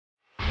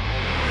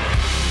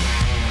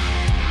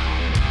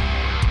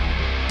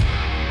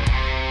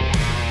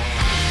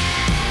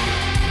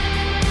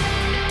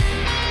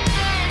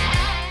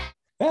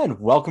And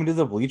welcome to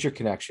the Bleacher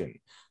Connection,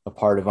 a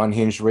part of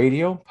Unhinged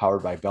Radio,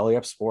 powered by Belly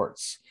Up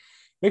Sports.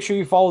 Make sure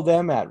you follow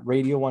them at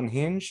Radio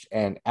Unhinged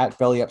and at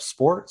Belly Up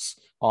Sports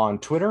on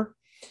Twitter.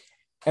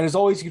 And as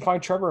always, you can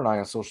find Trevor and I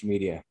on social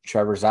media.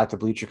 Trevor's at the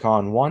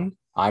BleacherCon1.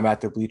 I'm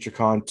at the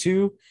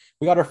BleacherCon2.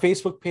 We got our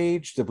Facebook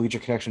page, the Bleacher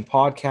Connection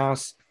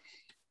Podcast.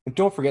 And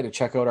don't forget to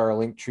check out our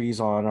link trees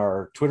on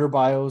our Twitter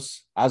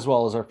bios, as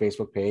well as our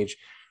Facebook page,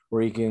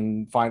 where you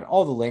can find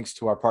all the links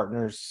to our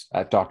partners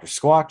at Dr.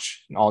 Squatch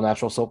and All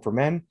Natural Soap for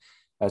Men,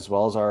 as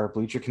well as our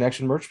Bleacher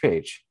Connection merch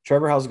page.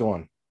 Trevor, how's it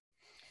going?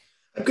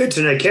 I'm good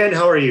tonight, Ken.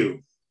 How are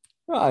you?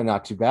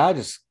 Not too bad.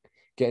 Just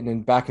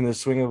getting back in the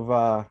swing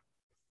of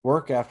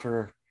work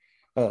after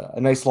a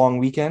nice long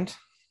weekend.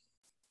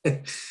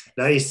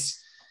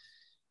 Nice.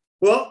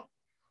 Well,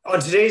 on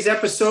today's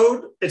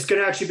episode, it's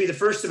going to actually be the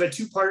first of a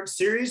two-part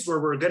series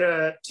where we're going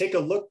to take a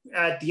look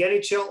at the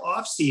NHL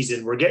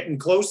offseason. We're getting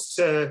close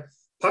to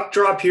puck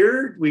drop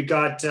here. We've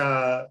got,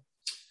 I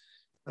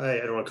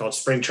don't want to call it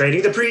spring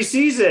training, the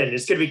preseason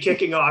is going to be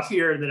kicking off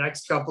here in the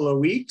next couple of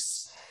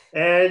weeks.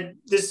 And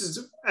this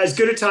is as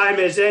good a time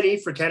as any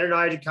for Ken and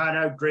I to kind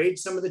of grade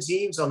some of the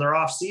teams on their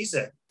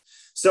offseason.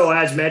 So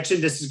as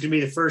mentioned, this is going to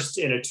be the first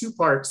in a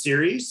two-part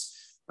series.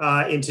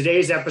 In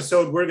today's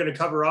episode, we're going to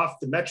cover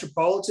off the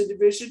Metropolitan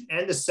Division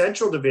and the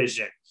Central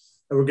Division.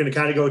 And we're going to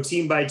kind of go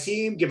team by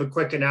team, give a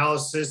quick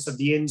analysis of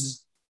the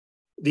ins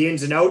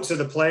and outs of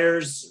the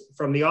players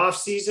from the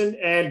offseason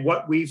and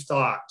what we've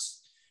thought,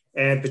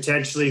 and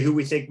potentially who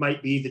we think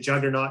might be the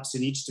juggernauts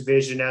in each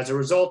division as a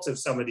result of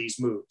some of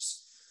these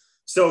moves.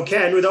 So,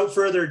 Ken, without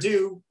further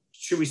ado,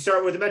 should we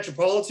start with the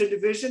Metropolitan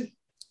Division?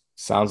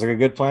 Sounds like a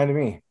good plan to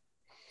me.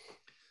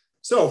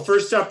 So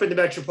first up in the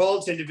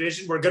Metropolitan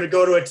Division, we're going to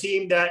go to a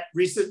team that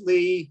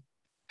recently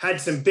had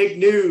some big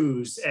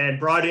news and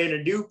brought in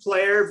a new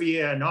player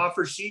via an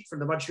offer sheet from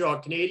the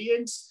Montreal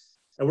Canadiens.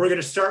 And we're going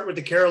to start with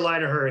the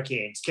Carolina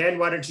Hurricanes. Ken,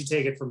 why don't you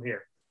take it from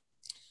here?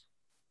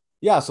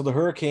 Yeah, so the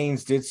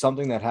Hurricanes did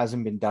something that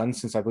hasn't been done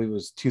since I believe it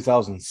was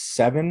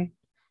 2007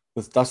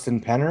 with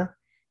Dustin Penner.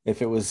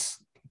 If it was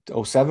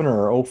 07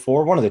 or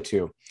 04, one of the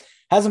two.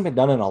 Hasn't been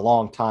done in a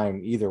long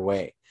time either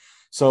way.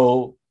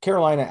 So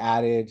Carolina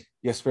added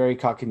Jesperi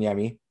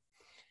Kotkaniemi.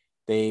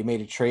 They made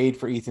a trade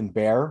for Ethan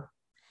Bear.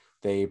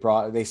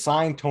 They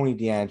signed Tony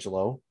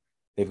DeAngelo.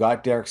 They've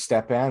got Derek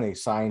Stepan. They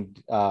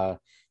signed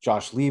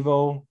Josh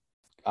Levo.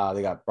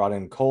 They brought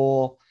in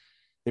Cole.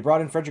 They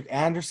brought in Frederick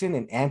Anderson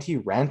and Antti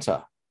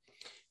Ranta.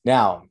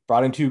 Now,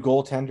 brought in two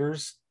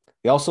goaltenders.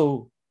 They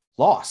also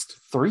lost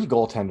three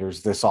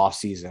goaltenders this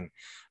offseason.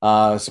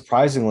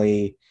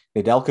 Surprisingly,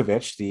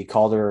 Nedeljkovic, the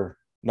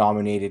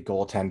Calder-nominated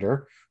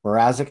goaltender,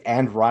 Mrazek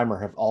and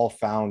Reimer have all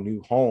found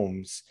new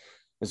homes,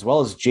 as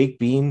well as Jake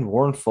Bean,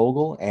 Warren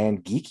Fogle,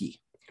 and Geeky,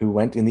 who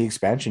went in the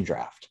expansion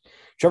draft.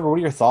 Trevor, what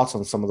are your thoughts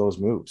on some of those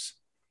moves?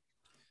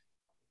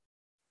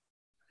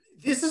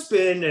 This has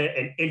been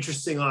an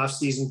interesting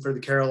offseason for the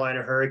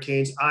Carolina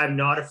Hurricanes. I'm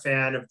not a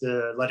fan of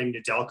the letting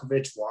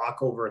Nedeljkovic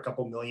walk over a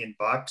couple $1 million.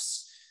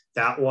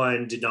 That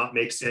one did not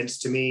make sense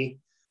to me.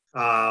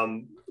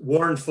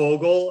 Warren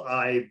Fogle,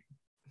 I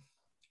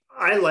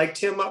liked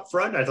him up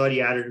front. I thought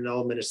he added an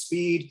element of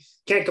speed.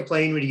 Can't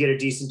complain when you get a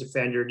decent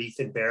defender,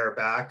 Ethan Bear,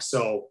 back.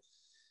 So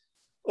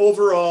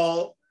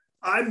overall,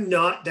 I'm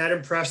not that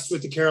impressed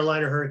with the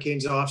Carolina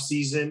Hurricanes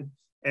offseason.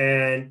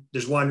 And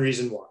there's one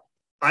reason why.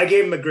 I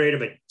gave him a grade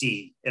of a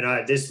D.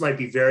 And this might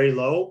be very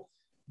low.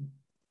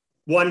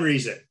 One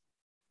reason.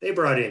 They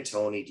brought in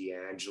Tony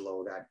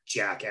DeAngelo, that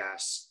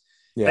jackass.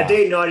 Yeah. Had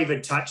they not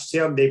even touched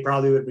him, they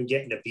probably would have been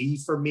getting a B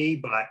for me.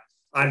 But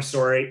I'm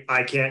sorry,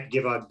 I can't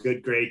give a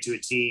good grade to a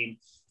team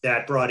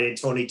that brought in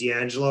Tony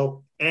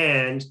DeAngelo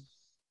and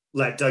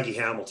let Dougie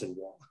Hamilton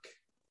walk.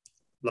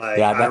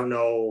 I don't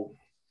know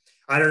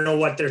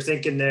what they're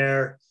thinking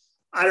there.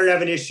 I don't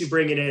have an issue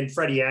bringing in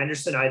Freddie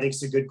Anderson. I think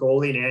it's a good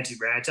goalie, and Antti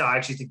Ranta. I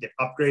actually think they've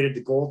upgraded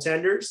the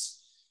goaltenders.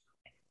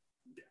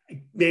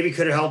 Maybe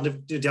could have held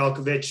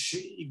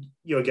Nedeljkovic,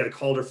 get a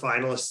Calder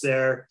finalist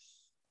there.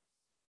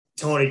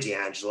 Tony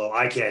DeAngelo,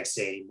 I can't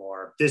say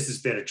anymore. This has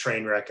been a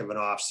train wreck of an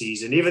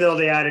offseason. Even though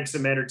they added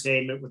some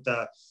entertainment with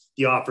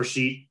the offer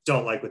sheet,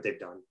 don't like what they've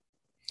done.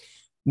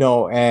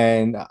 No,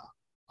 and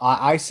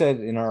I said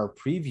in our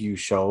preview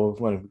show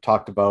when we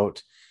talked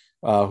about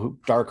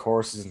dark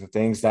horses and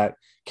things that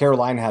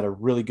Carolina had a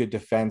really good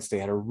defense. They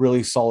had a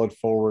really solid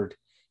forward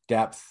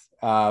depth,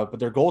 but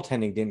their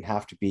goaltending didn't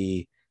have to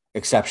be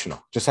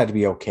exceptional, just had to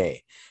be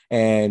okay.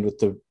 And with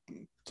the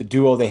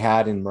duo they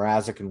had in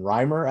Mrazek and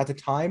Reimer at the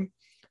time,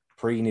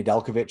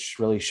 pre-Nedeljkovic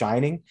really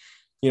shining,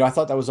 I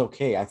thought that was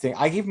okay. I think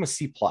I gave him a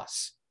C+,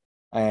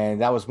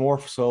 and that was more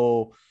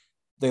so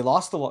they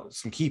lost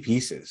some key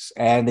pieces,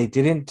 and they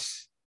didn't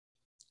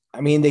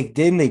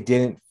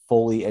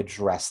fully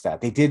address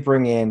that. They did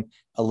bring in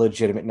a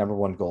legitimate number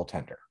one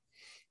goaltender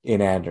in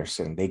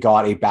Anderson. They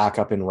got a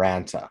backup in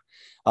Ranta.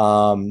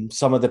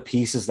 Some of the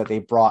pieces that they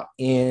brought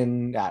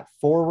in at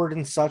forward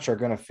and such are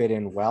going to fit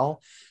in well,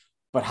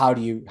 but how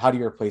do you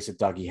replace a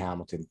Dougie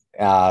Hamilton?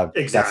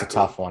 Exactly.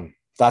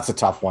 That's a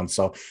tough one.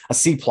 So a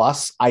C+.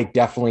 I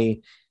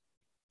definitely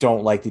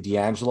don't like the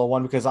D'Angelo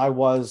one because I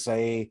was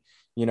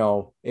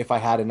if I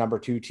had a number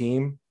 2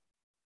 team,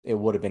 it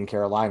would have been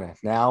Carolina.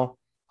 Now,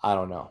 I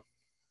don't know.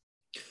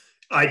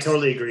 I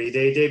totally agree.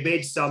 They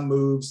made some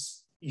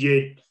moves.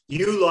 You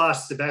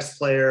lost the best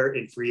player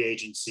in free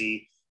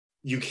agency.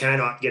 You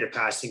cannot get a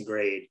passing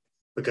grade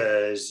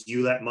because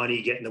you let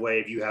money get in the way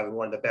of you having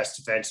one of the best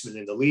defensemen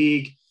in the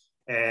league.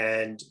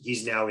 And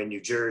he's now in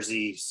New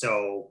Jersey.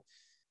 So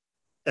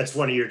that's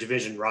one of your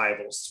division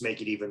rivals to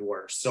make it even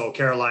worse. So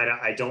Carolina,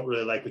 I don't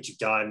really like what you've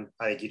done.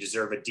 I think you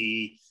deserve a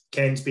D.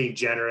 Ken's being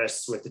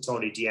generous with the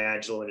Tony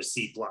DeAngelo and a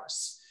C+.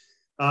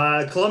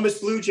 Columbus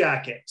Blue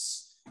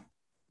Jackets.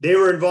 They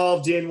were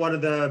involved in one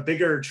of the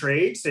bigger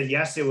trades. And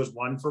yes, it was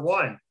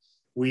 1-for-1.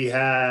 We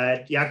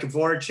had Jakub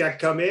Voracek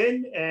come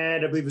in,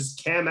 and I believe it was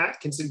Cam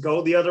Atkinson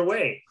go the other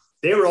way.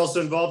 They were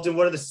also involved in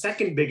one of the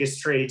second biggest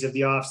trades of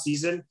the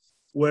offseason,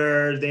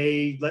 where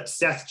they let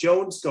Seth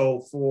Jones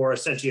go for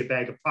essentially a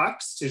bag of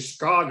pucks to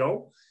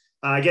Chicago.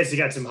 I guess he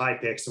got some high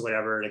picks or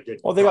whatever and a good.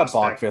 Well, they got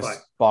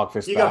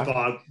Bogfist. You got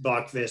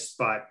Bogfist,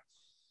 but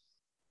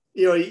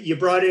you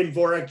brought in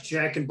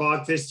Voracek and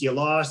Bogfist. You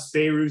lost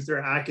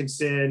Bayreuther,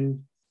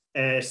 Atkinson,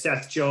 and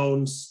Seth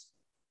Jones.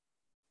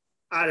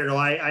 I don't know.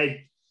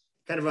 I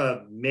kind of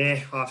a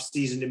meh off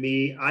season to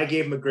me. I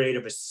gave him a grade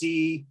of a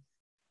C.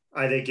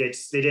 I think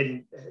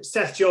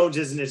Seth Jones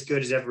isn't as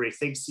good as everybody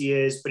thinks he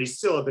is, but he's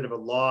still a bit of a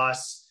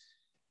loss.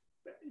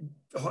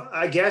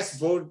 I guess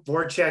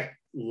Voracek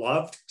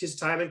loved his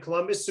time in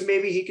Columbus, so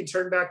maybe he can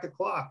turn back the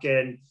clock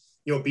and,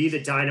 be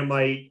the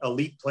dynamite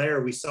elite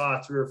player we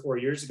saw 3 or 4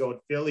 years ago in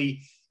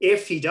Philly.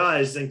 If he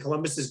does, then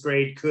Columbus's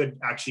grade could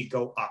actually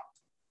go up.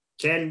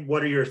 Ken,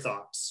 what are your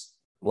thoughts?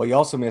 Well, you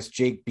also missed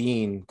Jake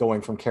Bean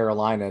going from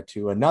Carolina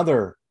to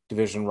another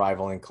division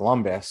rival in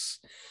Columbus.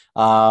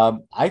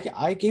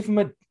 I gave him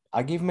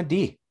a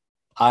D.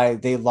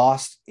 They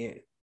lost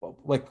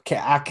like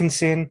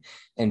Atkinson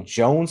and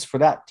Jones for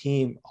that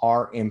team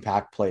are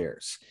impact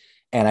players.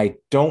 And I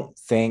don't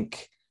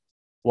think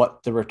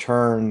what the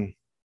return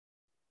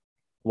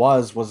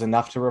was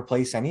enough to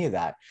replace any of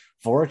that.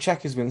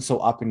 Voracek has been so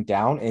up and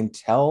down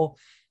until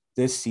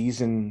this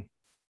season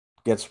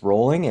gets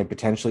rolling and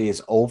potentially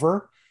is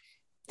over.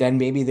 Then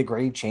maybe the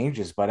grade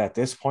changes. But at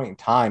this point in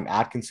time,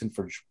 Atkinson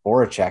for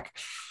Voracek,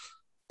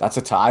 that's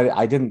a tie.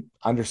 I didn't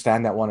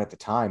understand that one at the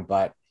time,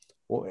 but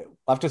we'll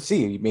have to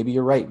see. Maybe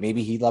you're right.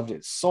 Maybe he loved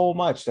it so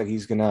much that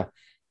he's going to,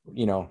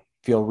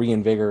 feel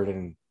reinvigorated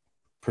and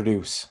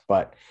produce.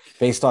 But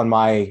based on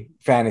my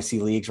fantasy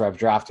leagues where I've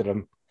drafted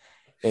him,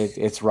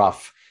 it's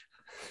rough.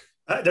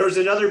 There was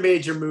another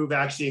major move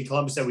actually in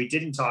Columbus that we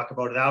didn't talk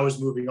about, and that was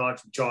moving on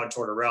from John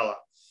Tortorella.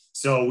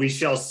 So we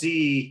shall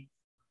see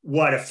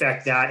what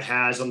effect that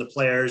has on the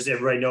players.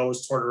 Everybody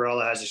knows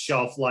Tortorella has a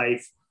shelf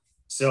life.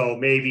 So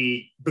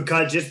maybe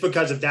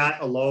because of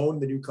that alone,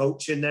 the new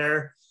coach in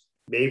there,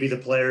 maybe the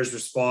players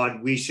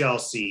respond. We shall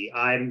see.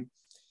 I'm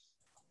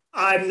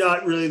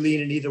not really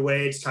leaning either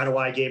way. It's kind of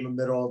why I gave him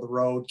middle of the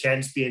road.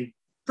 Ken's being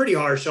pretty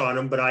harsh on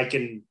him, but I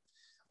can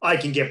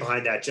get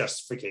behind that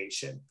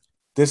justification.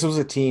 This was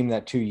a team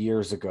that 2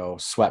 years ago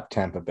swept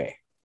Tampa Bay.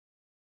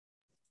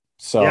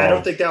 So yeah, I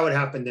don't think that would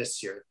happen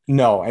this year.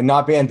 No,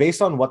 and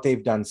based on what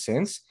they've done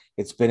since,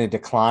 it's been a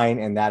decline,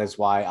 and that is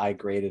why I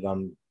graded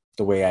them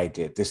the way I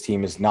did. This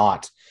team is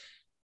not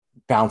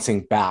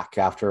bouncing back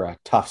after a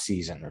tough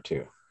season or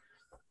two.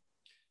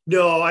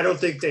 No, I don't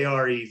think they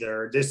are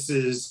either. This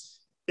is,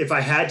 if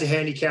I had to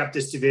handicap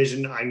this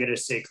division, I'm going to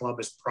say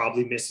Columbus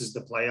probably misses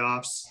the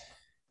playoffs.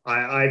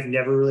 I've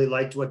never really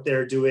liked what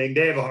they're doing.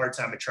 They have a hard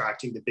time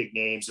attracting the big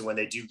names, and when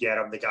they do get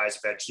them, the guys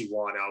eventually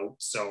want out.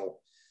 So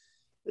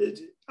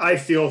I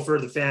feel for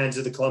the fans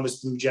of the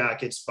Columbus Blue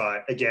Jackets,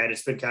 but again,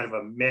 it's been kind of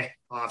a meh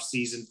off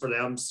season for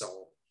them.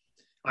 So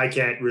I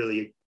can't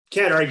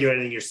argue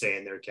anything you're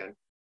saying there, Ken.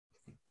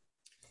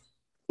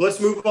 Let's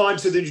move on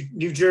to the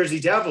New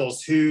Jersey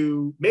Devils,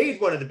 who made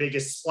one of the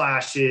biggest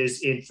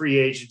splashes in free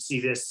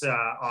agency this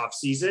off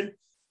season,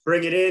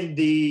 bringing in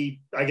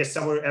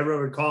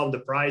everyone would call him the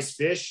prize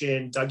fish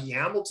in Dougie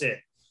Hamilton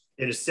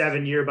in a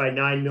 7-year by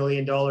 $9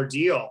 million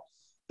deal.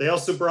 They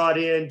also brought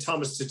in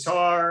Thomas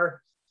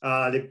Tatar.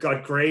 They've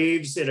got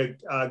Graves in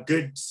a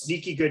good,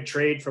 sneaky good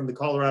trade from the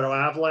Colorado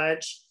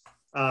Avalanche.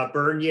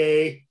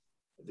 Bernier.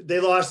 They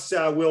lost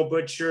Will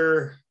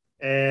Butcher.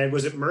 And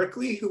was it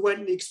Merkley who went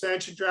in the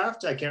expansion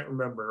draft? I can't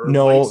remember.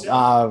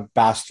 No,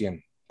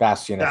 Bastian.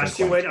 Bastian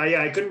went.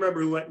 I couldn't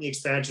remember who went in the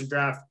expansion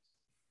draft.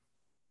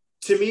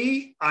 To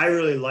me, I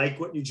really like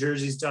what New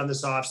Jersey's done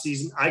this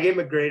offseason. I gave him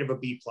a grade of a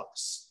B+.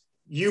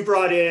 You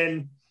brought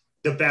in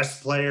the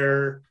best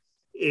player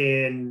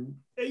in,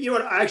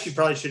 I actually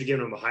probably should have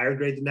given him a higher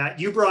grade than that.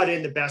 You brought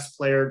in the best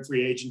player in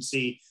free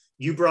agency.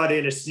 You brought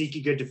in a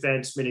sneaky good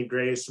defenseman in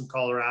Graves from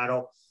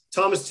Colorado.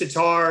 Thomas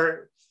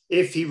Tatar,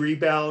 if he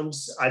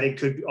rebounds, I think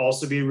could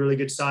also be a really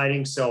good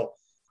signing. So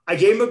I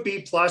gave him a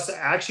B+. I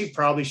actually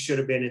probably should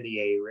have been in the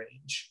A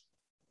range.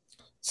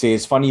 See,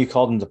 it's funny you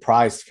called him the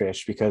prize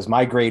fish because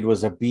my grade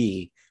was a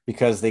B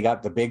because they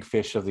got the big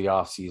fish of the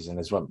offseason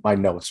is what my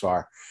notes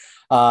are.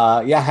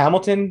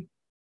 Hamilton,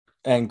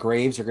 and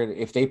Graves are good.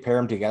 If they pair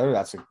them together,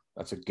 that's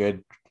a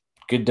good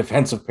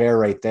defensive pair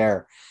right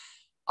there.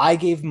 I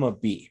gave them a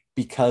B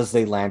because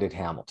they landed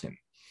Hamilton.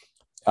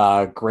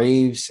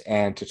 Graves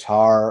and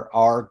Tatar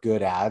are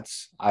good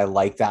ads. I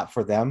like that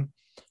for them.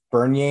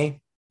 Bernier,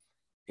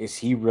 is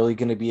he really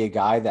going to be a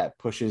guy that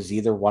pushes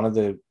either one of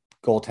the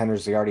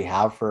goaltenders they already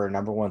have for a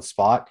number one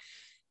spot?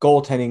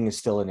 Goaltending is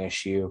still an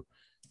issue.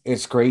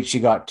 It's great she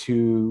got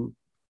two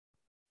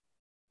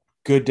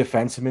good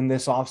defensemen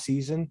this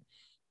offseason,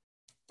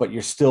 but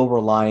you're still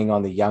relying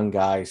on the young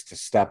guys to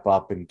step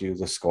up and do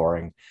the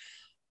scoring.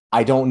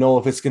 I don't know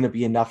if it's going to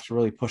be enough to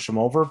really push them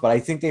over, but I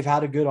think they've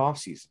had a good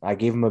offseason. I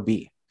gave them a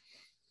B.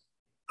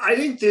 I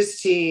think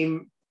this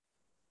team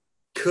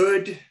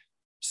could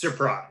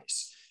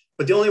surprise,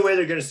 but the only way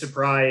they're going to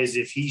surprise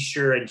if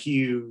Hischier and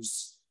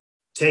Hughes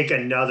take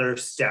another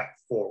step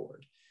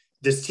forward.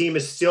 This team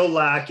is still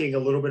lacking a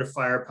little bit of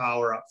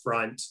firepower up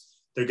front.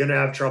 They're going to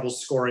have trouble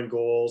scoring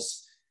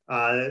goals.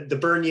 The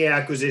Bernier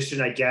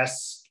acquisition, I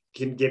guess,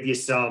 can give you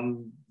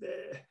some.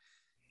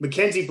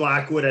 Mackenzie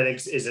Blackwood, I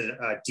think, is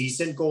a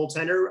decent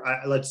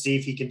goaltender. Let's see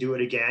if he can do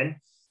it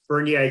again.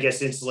 Bernier, I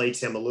guess, insulates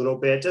him a little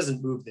bit.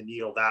 Doesn't move the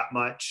needle that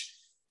much.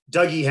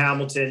 Dougie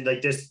Hamilton,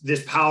 like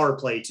this power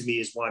play to me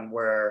is one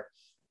where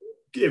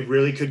it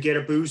really could get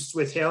a boost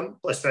with him,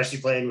 especially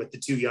playing with the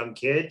two young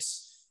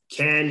kids.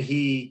 Can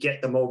he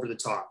get them over the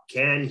top?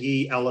 Can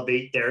he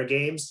elevate their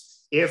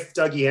games? If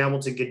Dougie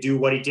Hamilton could do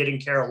what he did in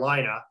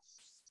Carolina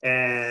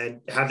and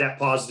have that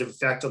positive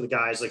effect on the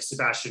guys like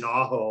Sebastian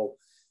Aho,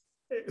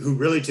 who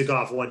really took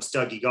off once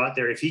Dougie got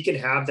there, if he can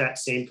have that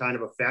same kind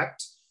of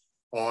effect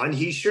on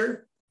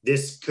Hischier,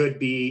 this could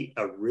be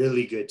a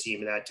really good team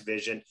in that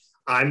division.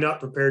 I'm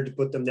not prepared to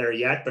put them there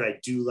yet, but I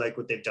do like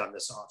what they've done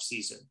this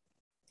offseason.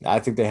 I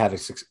think they had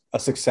a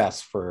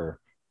success for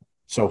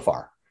so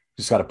far.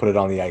 Just got to put it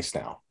on the ice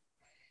now.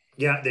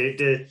 Yeah,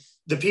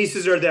 the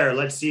pieces are there.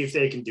 Let's see if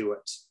they can do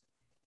it.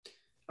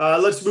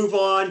 Let's move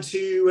on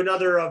to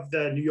another of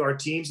the New York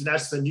teams, and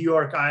that's the New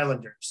York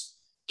Islanders.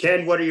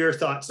 Ken, what are your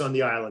thoughts on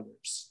the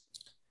Islanders?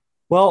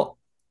 Well,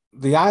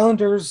 the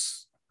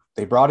Islanders,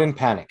 they brought in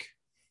panic.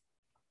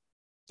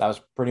 That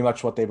was pretty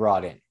much what they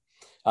brought in.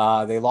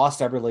 They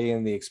lost Eberle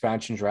in the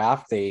expansion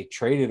draft. They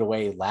traded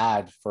away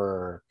Ladd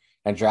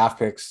and draft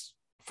picks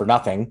for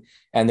nothing,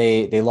 and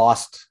they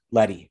lost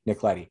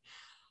Nick Leddy.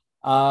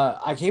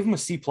 I gave him a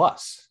C+,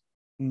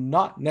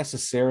 not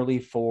necessarily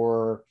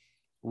for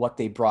what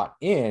they brought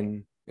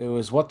in. It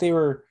was what they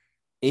were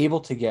able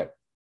to get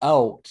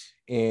out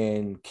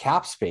in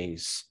cap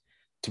space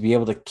to be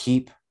able to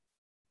keep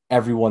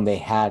everyone they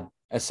had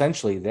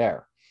essentially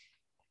there.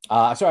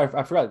 Sorry,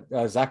 I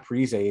forgot. Zach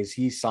Parise,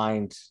 he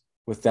signed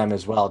with them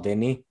as well,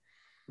 didn't he?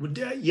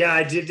 Yeah,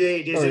 I did.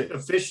 Is it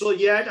official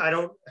yet?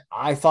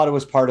 I thought it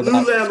was part of Lou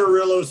that.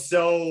 Lamoriello's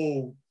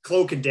so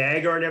cloak and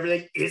dagger and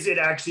everything. Is it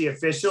actually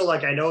official?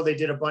 Like, I know they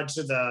did a bunch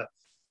of the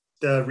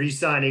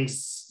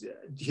re-signings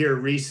here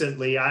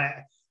recently.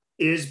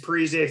 Is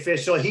Parise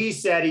official? He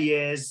said he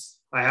is.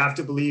 I have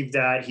to believe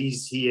that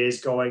he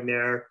is going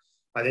there.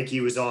 I think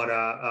he was on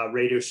a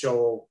radio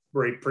show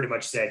where he pretty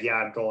much said, yeah,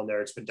 I'm going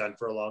there. It's been done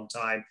for a long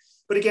time.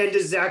 But again,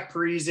 does Zach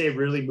Parise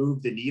really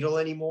move the needle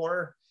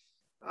anymore?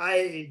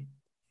 I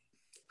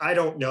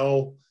don't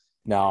know.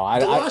 No,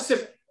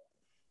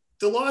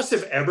 the loss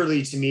of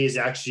Eberle to me is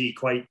actually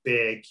quite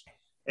big.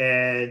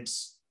 And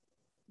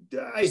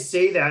I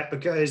say that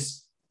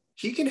because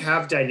he can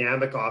have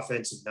dynamic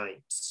offensive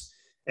nights,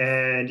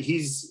 and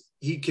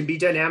he can be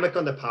dynamic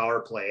on the power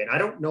play. And I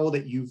don't know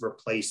that you've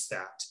replaced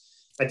that.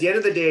 At the end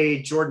of the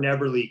day, Jordan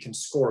Eberle can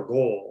score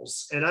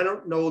goals, and I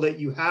don't know that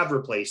you have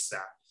replaced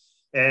that.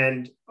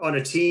 And on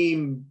a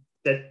team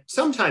that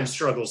sometimes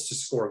struggles to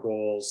score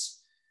goals,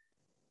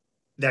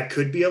 that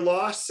could be a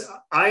loss.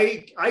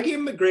 I gave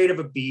him a grade of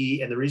a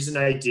B, and the reason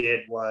I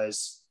did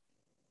was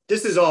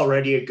this is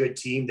already a good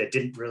team that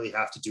didn't really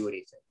have to do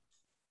anything.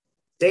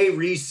 They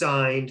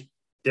re-signed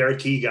their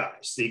key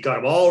guys. They got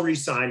them all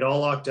re-signed, all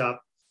locked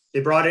up. They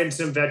brought in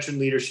some veteran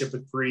leadership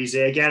with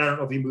Parise. Again, I don't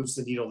know if he moves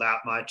the needle that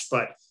much,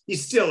 but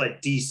he's still a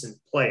decent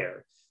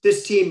player.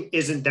 This team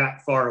isn't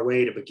that far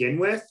away to begin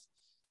with.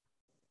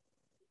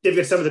 They've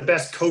got some of the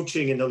best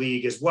coaching in the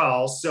league as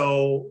well.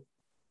 So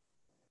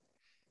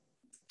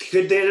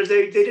they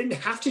didn't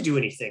have to do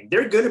anything.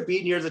 They're going to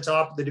be near the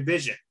top of the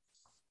division.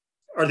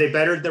 Are they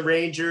better than the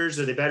Rangers?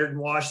 Are they better than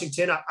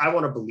Washington? I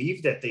want to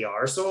believe that they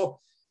are. So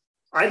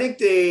I think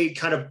they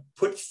kind of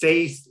put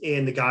faith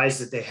in the guys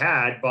that they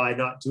had by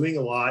not doing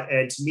a lot.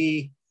 And to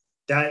me,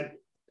 that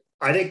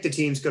I think the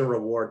team's going to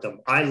reward them.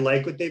 I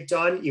like what they've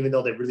done, even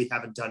though they really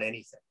haven't done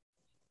anything.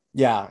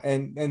 Yeah,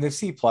 and the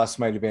C+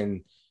 might have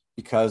been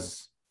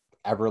because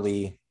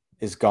Eberle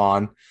is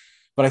gone.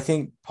 But I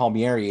think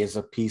Palmieri is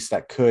a piece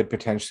that could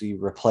potentially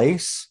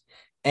replace,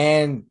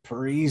 and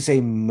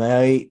Parise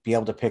might be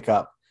able to pick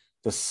up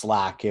the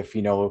slack if,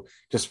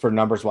 just for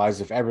numbers wise,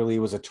 if Eberle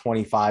was a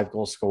 25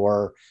 goal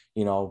scorer,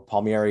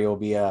 Palmieri will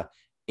be a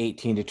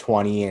 18 to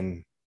 20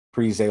 and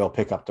Parise will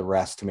pick up the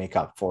rest to make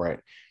up for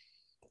it.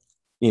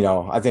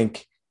 I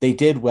think they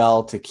did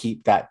well to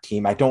keep that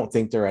team. I don't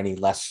think they're any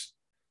less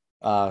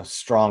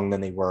strong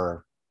than they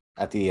were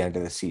at the end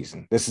of the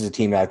season. This is a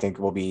team that I think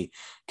will be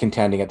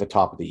contending at the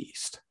top of the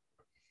East.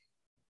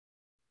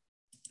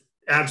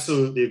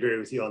 Absolutely agree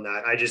with you on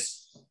that.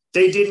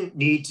 They didn't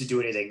need to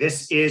do anything.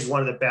 This is one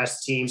of the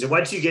best teams. And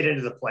once you get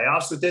into the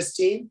playoffs with this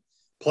team,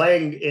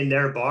 playing in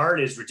their barn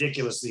is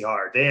ridiculously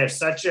hard. They have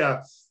such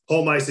a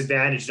home ice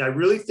advantage. And I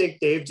really think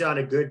they've done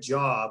a good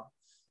job,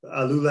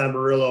 Lou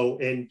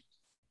Lamoriello, and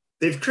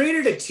they've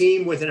created a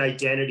team with an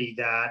identity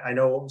that I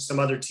know some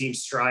other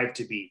teams strive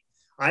to be.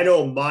 I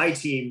know my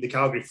team, the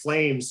Calgary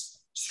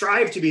Flames,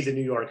 strive to be the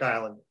New York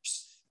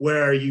Islanders,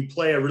 where you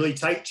play a really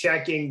tight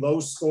checking, low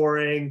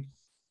scoring,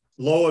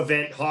 low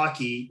event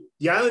hockey.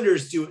 The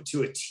Islanders do it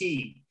to a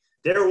T.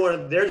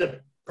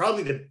 They're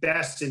probably the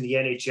best in the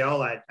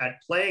NHL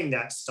at playing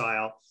that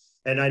style.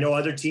 And I know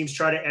other teams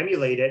try to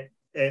emulate it.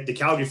 The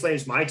Calgary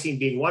Flames, my team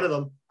being one of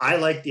them, I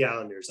like the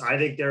Islanders. I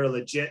think they're a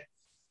legit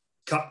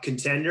cup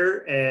contender,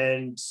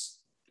 and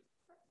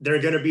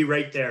they're going to be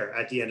right there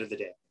at the end of the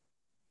day.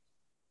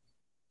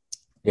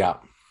 Yeah.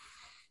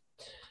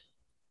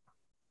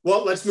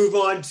 Well, let's move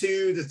on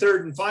to the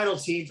third and final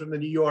team from the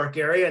New York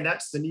area, and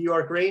that's the New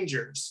York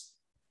Rangers.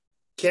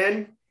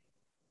 Ken,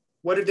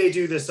 what did they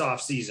do this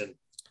offseason?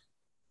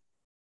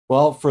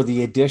 Well, for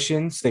the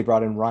additions, they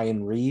brought in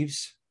Ryan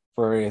Reeves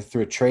through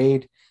a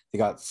trade. They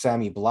got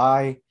Sammy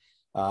Bly,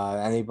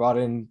 and they brought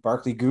in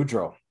Barclay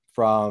Goodrow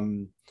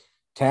from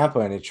Tampa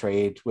in a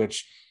trade,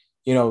 which,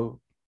 you know,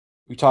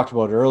 we talked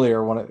about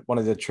earlier. One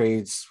of the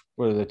trades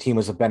where the team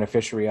was a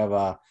beneficiary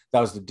of, that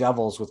was the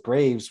Devils with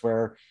Graves,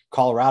 where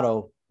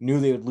Colorado knew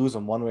they would lose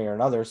him one way or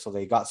another, so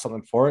they got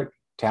something for it.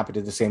 Tampa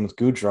did the same with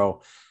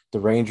Goodrow. The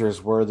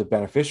Rangers were the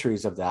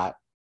beneficiaries of that.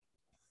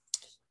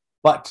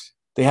 But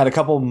they had a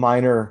couple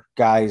minor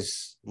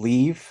guys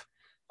leave,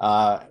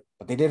 but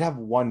they did have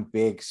one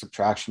big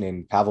subtraction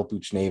in Pavel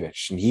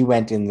Buchnevich, and he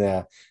went in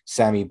the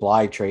Sammy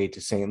Bly trade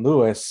to St.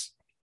 Louis.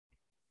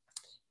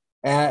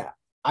 And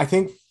I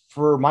think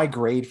for my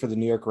grade for the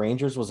New York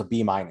Rangers was a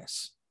B-.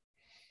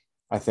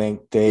 I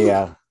think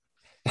they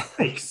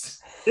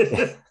Thanks.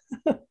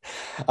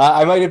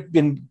 I might have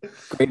been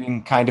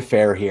grading kind of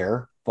fair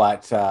here,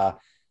 but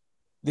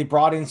they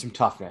brought in some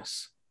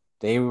toughness.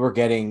 They were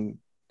getting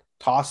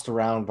tossed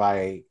around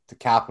by the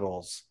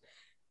Capitals.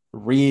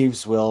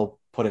 Reeves will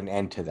put an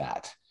end to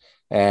that.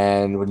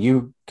 And when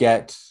you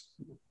get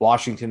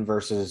Washington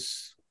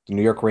versus the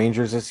New York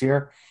Rangers this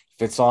year,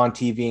 if it's on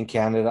TV in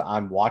Canada,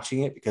 I'm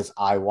watching it because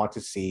I want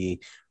to see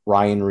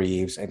Ryan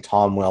Reeves and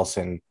Tom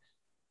Wilson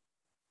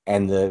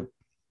and the,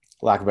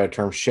 lack of a better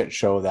term, shit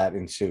show that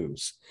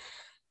ensues.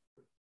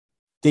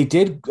 They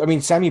did, I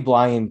mean, Sammy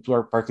Bly and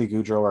Barclay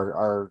Goodrow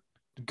are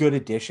good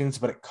additions,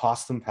 but it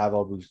cost them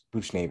Pavel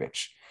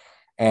Buchnevich.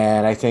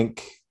 And I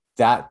think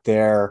that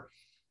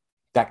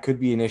could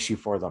be an issue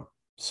for them.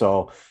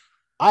 So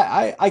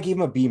I gave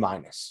him a B-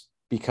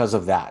 because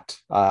of that.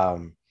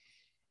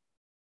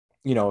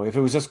 You know, if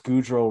it was just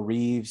Goodrow,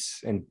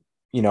 Reeves, and,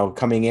 you know,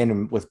 coming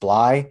in with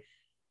Bly,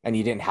 and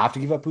you didn't have to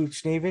give up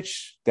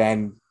Buchnevich,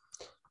 then,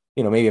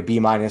 you know, maybe a B-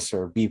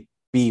 or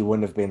B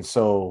wouldn't have been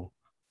so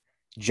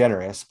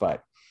generous.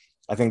 But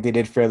I think they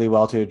did fairly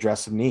well to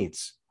address some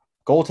needs.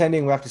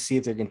 Goaltending, we have to see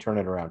if they can turn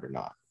it around or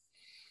not.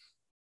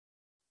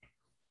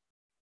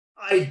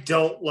 I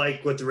don't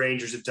like what the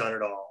Rangers have done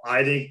at all.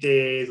 I think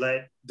they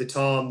let the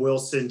Tom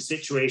Wilson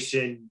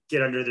situation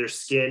get under their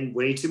skin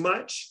way too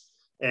much.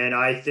 And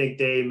I think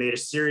they made a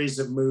series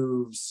of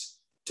moves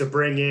to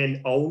bring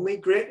in only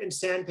grit and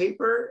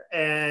sandpaper.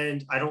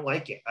 And I don't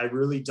like it. I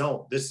really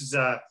don't. This is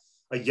a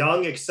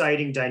young,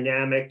 exciting,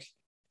 dynamic,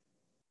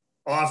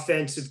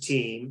 offensive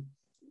team.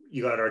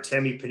 You got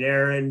Artemi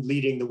Panarin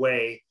leading the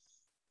way.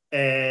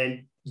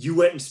 And you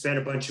went and spent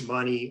a bunch of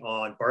money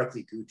on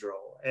Barclay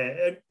Goodrow.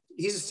 And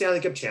he's a Stanley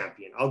Cup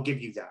champion. I'll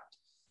give you that.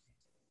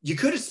 You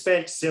could have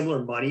spent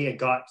similar money and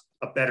got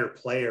a better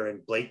player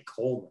in Blake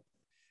Coleman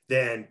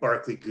than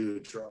Barclay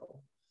Goodrow.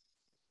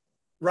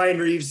 Ryan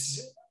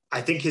Reeves,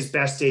 I think his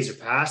best days are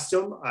past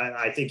him.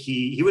 I think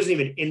he wasn't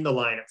even in the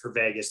lineup for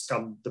Vegas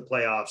come the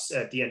playoffs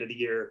at the end of the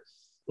year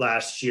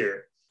last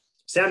year.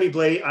 Sammy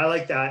Blais, I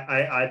like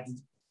that.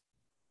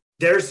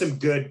 There's some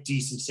good,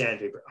 decent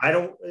sandpaper.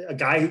 A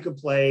guy who can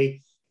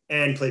play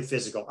and play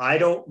physical. I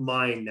don't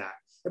mind that.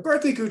 And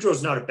Barclay Goodrow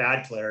is not a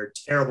bad player,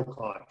 terrible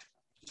contract.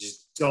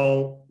 Just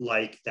don't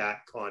like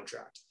that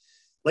contract.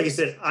 Like I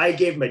said, I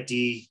gave him a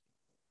D.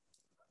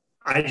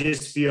 I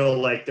just feel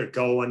like they're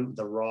going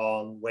the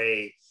wrong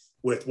way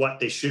with what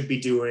they should be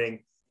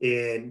doing.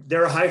 And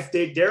they're a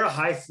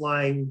high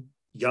flying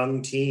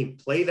young team.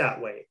 Play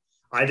that way.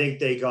 I think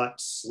they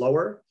got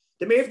slower.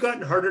 They may have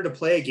gotten harder to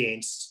play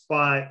against,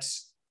 but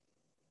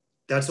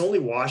that's only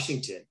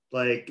Washington.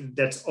 Like,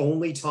 that's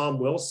only Tom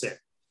Wilson.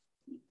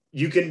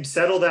 You can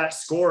settle that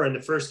score in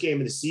the first game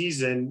of the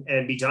season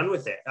and be done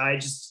with it. I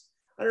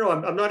don't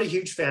know. I'm not a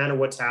huge fan of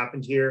what's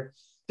happened here.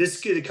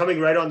 This coming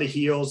right on the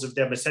heels of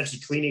them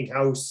essentially cleaning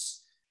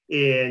house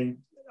in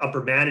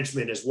upper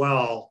management as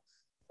well.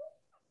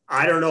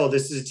 I don't know.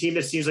 This is a team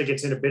that seems like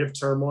it's in a bit of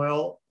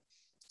turmoil,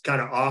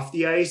 kind of off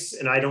the ice,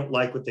 and I don't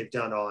like what they've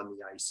done on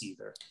the ice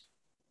either.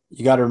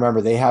 You got to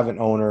remember they have an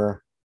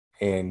owner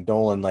in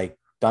Dolan like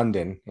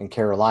Dundon in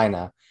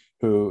Carolina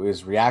who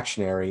is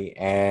reactionary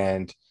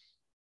and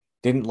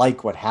didn't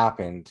like what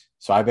happened.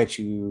 So I bet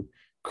you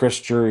Chris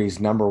Drury's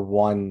number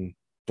one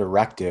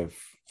directive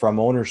from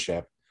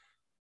ownership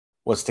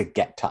was to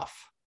get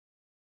tough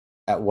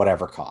at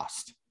whatever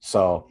cost.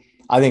 So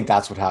I think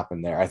that's what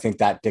happened there. I think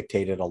that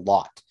dictated a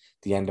lot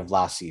the end of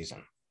last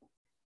season.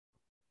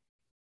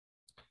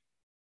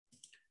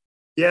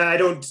 Yeah, I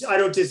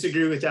don't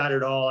disagree with that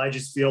at all. I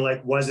just feel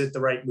like was it the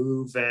right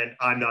move, and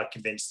I'm not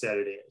convinced that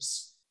it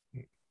is.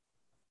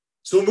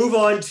 So we'll move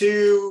on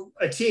to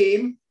a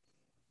team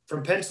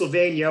from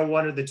Pennsylvania,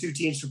 one of the two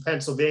teams from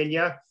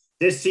Pennsylvania.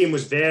 This team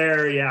was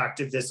very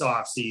active this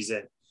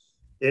offseason.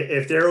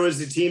 If there was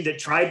a team that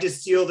tried to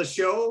steal the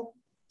show,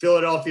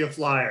 Philadelphia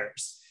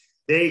Flyers.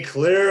 They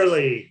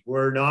clearly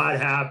were not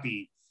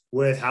happy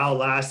with how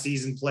last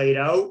season played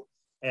out,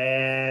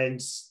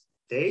 and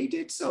they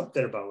did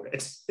something about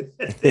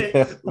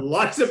it.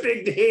 Lots of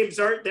big names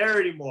aren't there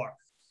anymore.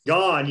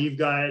 Gone. You've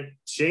got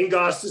Shane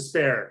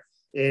Gostisbehere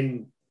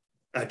in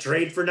a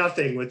trade for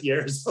nothing with the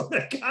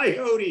Arizona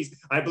Coyotes.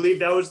 I believe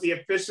that was the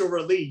official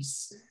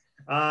release.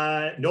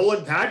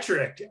 Nolan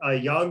Patrick, a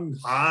young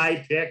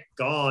high pick,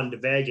 gone to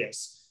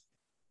Vegas.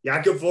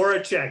 Jakub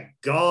Voracek,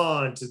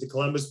 gone to the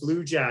Columbus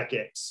Blue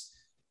Jackets.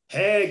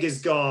 Haig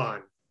is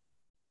gone.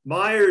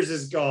 Myers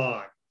is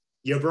gone.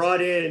 You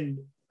brought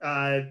in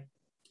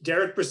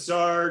Derek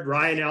Brassard,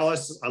 Ryan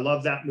Ellis. I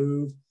love that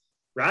move.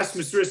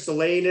 Rasmus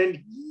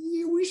Ristolainen,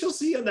 we shall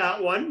see on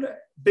that one.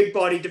 Big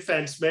body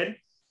defenseman.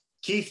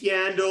 Keith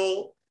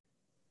Yandel,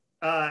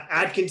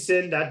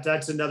 Atkinson,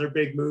 that's another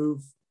big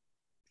move.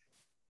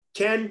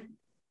 Ken,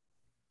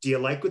 do you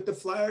like what the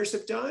Flyers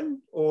have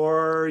done,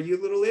 or are you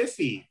a little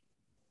iffy?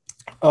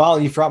 Well,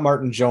 you brought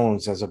Martin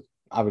Jones as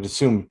I would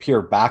assume,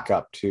 pure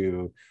backup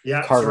to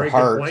Carter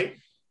Hart,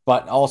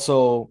 but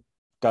also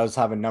does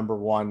have a number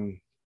one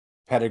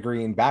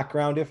pedigree and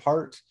background if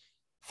Hart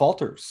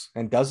falters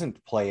and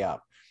doesn't play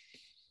up.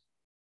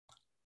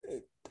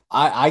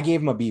 I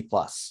gave him a B+.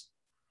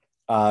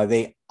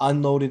 They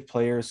unloaded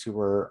players who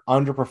were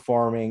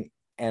underperforming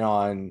and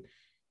on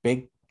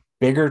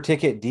bigger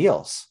ticket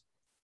deals.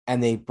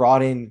 And they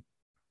brought in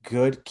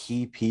good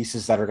key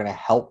pieces that are going to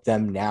help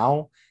them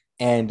now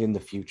and in the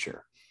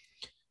future.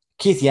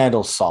 Keith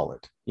Yandel's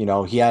solid.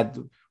 He had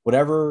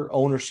whatever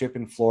ownership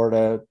in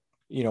Florida,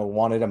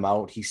 wanted him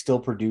out. He still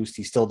produced.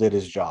 He still did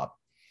his job.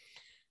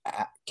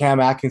 Cam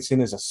Atkinson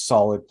is a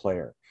solid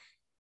player.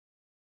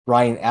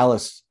 Ryan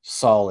Ellis,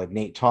 solid.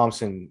 Nate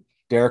Thompson,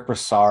 Derek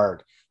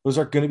Brassard. Those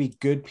are going to be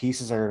good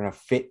pieces that are going to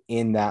fit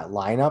in that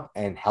lineup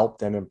and help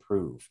them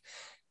improve.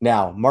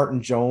 Now,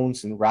 Martin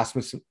Jones and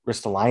Rasmus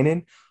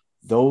Ristolainen,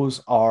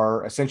 those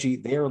are essentially,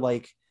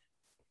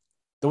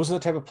 those are the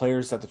type of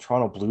players that the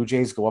Toronto Blue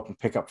Jays go up and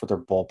pick up for their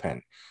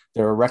bullpen.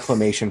 They're a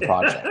reclamation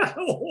project.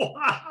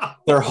 Wow.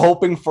 They're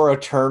hoping for a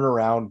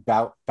turnaround,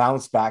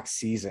 bounce back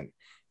season.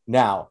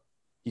 Now,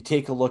 you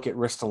take a look at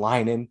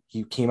Ristolainen.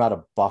 He came out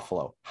of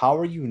Buffalo. How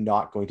are you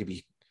not going to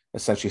be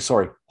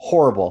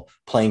horrible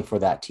playing for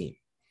that team?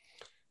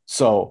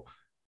 So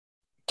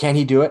can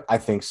he do it? I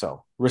think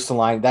so.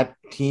 Ristolainen, that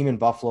team in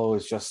Buffalo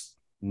is just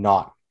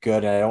not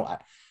good. And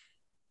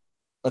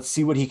let's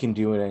see what he can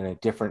do in a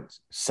different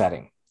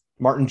setting.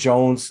 Martin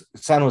Jones,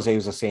 San Jose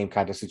was the same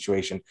kind of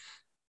situation.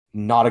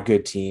 Not a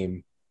good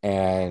team,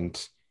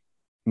 and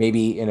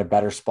maybe in a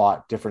better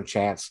spot, different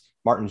chance.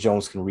 Martin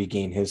Jones can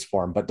regain his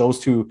form. But those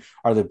two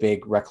are the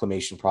big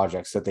reclamation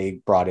projects that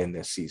they brought in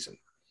this season.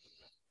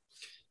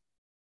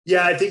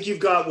 Yeah, I think you've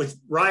got with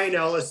Ryan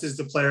Ellis is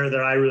the player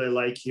that I really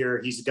like here.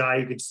 He's a guy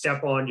who can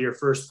step onto your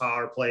first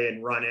power play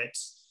and run it.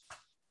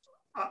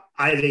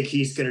 I think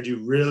he's going to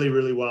do really,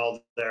 really well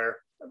there.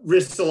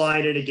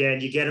 Ristolainen, again,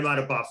 you get him out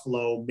of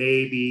Buffalo,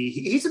 maybe.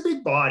 He's a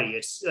big body.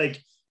 It's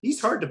like he's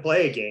hard to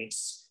play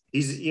against.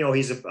 He's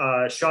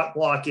a shot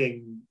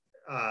blocking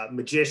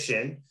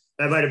magician.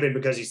 That might have been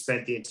because he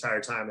spent the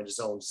entire time in his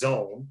own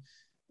zone,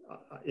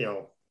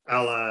 a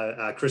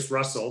la Chris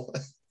Russell.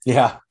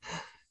 Yeah.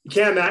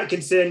 Cam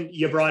Atkinson,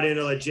 you brought in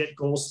a legit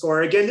goal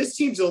scorer. Again, this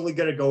team's only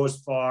going to go as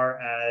far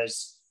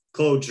as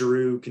Claude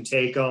Giroux can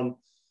take them.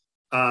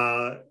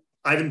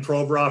 Ivan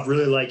Provorov,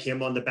 really like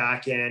him on the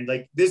back end.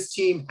 Like, this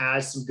team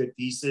has some good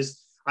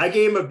pieces. I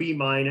gave him a B-.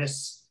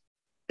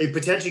 It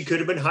potentially could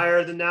have been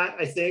higher than that,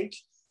 I think.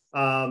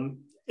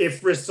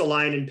 If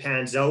Ristolainen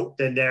pans out,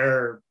 then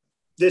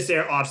this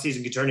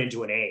offseason could turn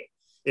into an A.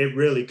 It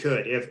really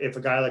could. If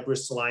a guy like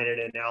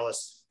Ristolainen and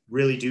Ellis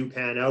really do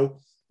pan out.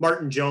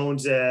 Martin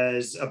Jones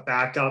as a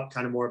backup,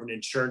 kind of more of an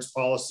insurance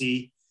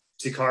policy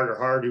to Carter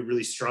Hart, who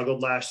really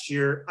struggled last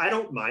year. I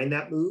don't mind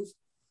that move.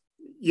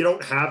 You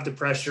don't have the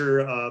pressure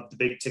of the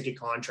big ticket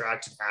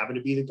contract and having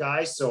to be the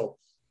guy. So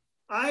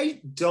I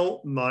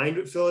don't mind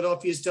what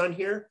Philadelphia's done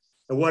here.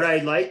 And what I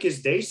like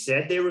is they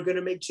said they were going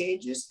to make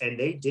changes, and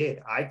they did.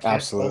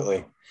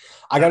 Absolutely.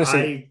 I got to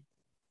say,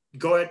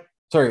 go ahead.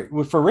 Sorry,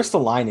 for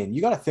Ristolainen,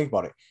 you got to think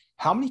about it.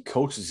 How many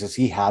coaches has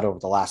he had over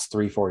the last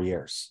 3-4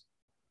 years?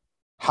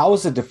 how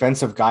is a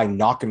defensive guy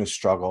not going to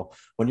struggle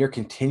when you're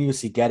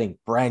continuously getting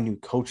brand new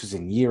coaches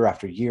in year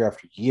after year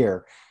after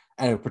year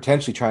and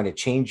potentially trying to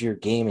change your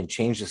game and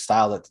change the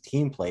style that the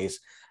team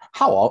plays?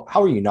 How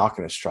are you not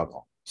going to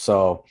struggle?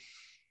 So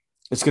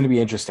it's going to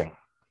be interesting.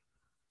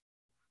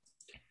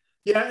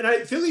 Yeah, and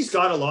I feel he's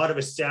got a lot of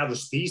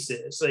established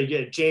pieces,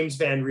 like James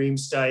Van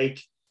Riemsdyk,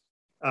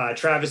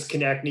 Travis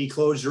Konechny,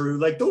 Claude Giroux.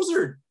 Like those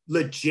are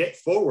legit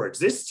forwards.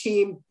 This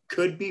team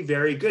could be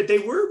very good. They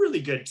were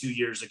really good 2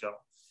 years ago,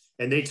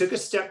 and they took a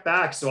step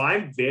back. So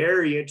I'm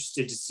very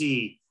interested to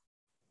see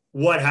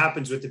what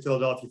happens with the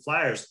Philadelphia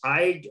Flyers.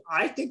 I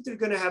think they're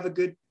going to have a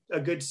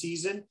good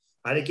season.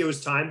 I think it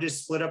was time to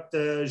split up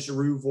the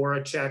Giroux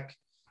Voracek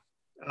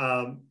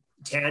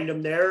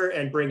tandem there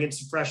and bring in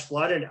some fresh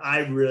blood. And I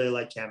really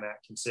like Cam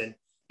Atkinson.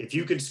 If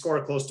you can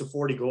score close to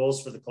 40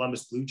 goals for the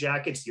Columbus Blue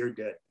Jackets, you're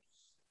good.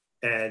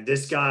 And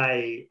this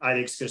guy, I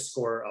think, is going to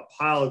score a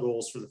pile of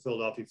goals for the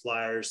Philadelphia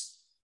Flyers.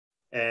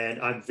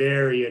 And I'm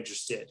very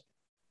interested.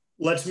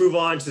 Let's move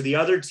on to the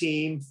other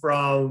team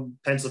from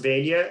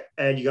Pennsylvania.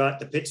 And you got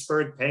the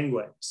Pittsburgh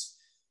Penguins,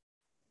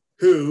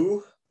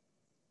 who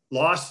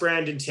lost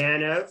Brandon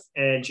Tanev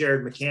and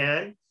Jared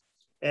McCann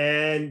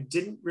and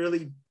didn't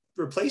really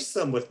replace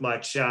them with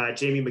much.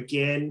 Jamie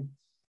McGinn,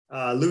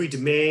 Louis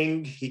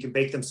Domingue, he can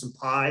bake them some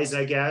pies,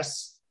 I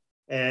guess.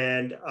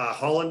 And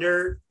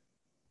Hollander,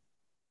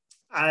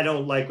 I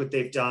don't like what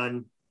they've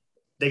done.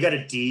 They got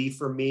a D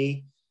for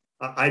me.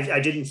 I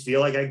didn't feel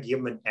like I'd give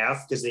them an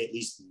F because they at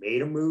least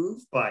made a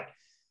move, but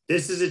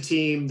this is a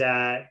team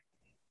that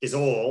is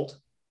old,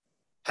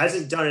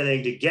 hasn't done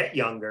anything to get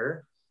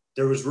younger.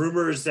 There was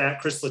rumors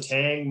that Chris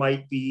Letang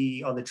might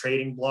be on the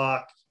trading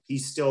block.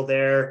 He's still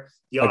there.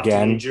 The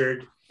often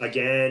injured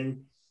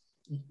again.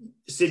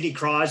 Sidney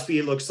Crosby,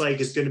 it looks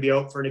like, is going to be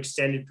out for an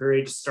extended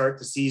period to start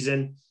the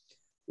season.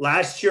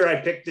 Last year,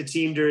 I picked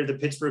the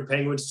Pittsburgh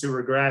Penguins to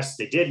regress.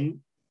 They didn't,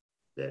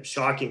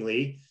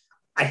 shockingly.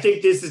 I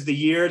think this is the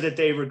year that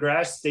they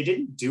regress. They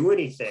didn't do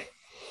anything.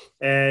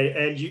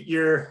 And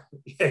we're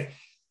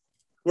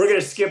going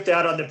to skip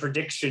that on the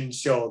prediction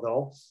show,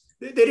 though.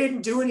 They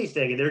didn't do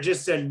anything, and they're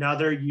just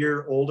another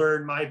year older,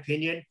 in my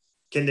opinion.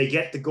 Can they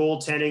get the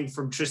goaltending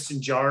from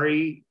Tristan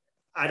Jarry?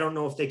 I don't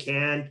know if they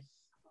can.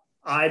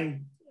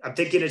 I'm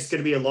thinking it's going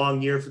to be a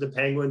long year for the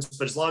Penguins,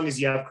 but as long as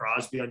you have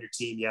Crosby on your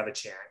team, you have a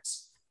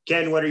chance.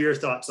 Ken, what are your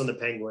thoughts on the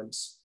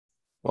Penguins?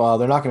 Well,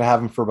 they're not going to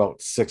have him for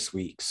about 6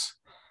 weeks.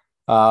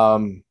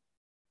 Like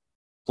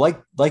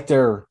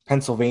their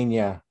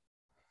Pennsylvania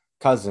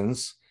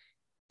cousins,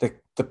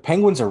 the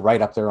Penguins are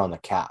right up there on the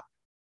cap.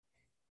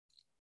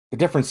 The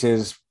difference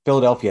is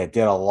Philadelphia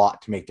did a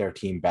lot to make their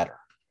team better.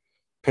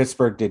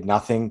 Pittsburgh did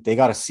nothing. They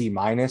got a C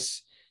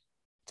minus.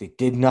 They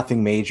did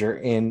nothing major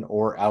in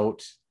or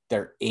out.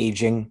 They're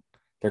aging.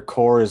 Their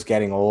core is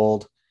getting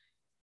old.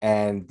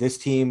 And this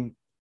team,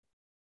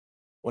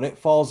 when it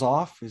falls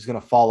off, is going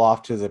to fall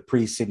off to the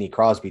pre-Sidney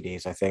Crosby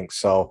days, I think.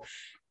 So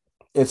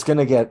it's going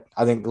to get,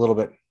 I think,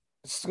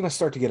 it's going to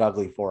start to get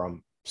ugly for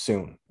them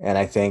soon. And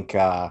I think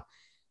not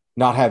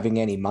having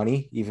any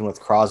money, even with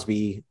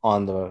Crosby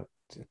on the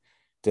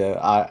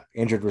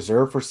injured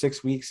reserve for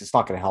 6 weeks, it's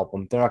not going to help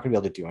them. They're not going to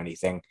be able to do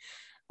anything.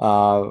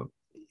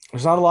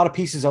 There's not a lot of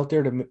pieces out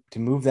there to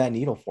move that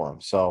needle for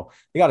them. So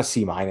they got a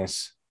C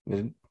minus.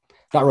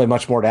 Not really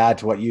much more to add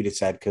to what you just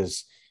said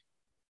because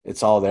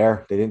it's all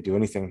there. They didn't do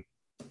anything.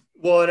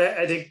 Well, and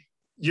I think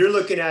you're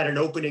looking at an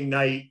opening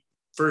night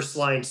first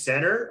line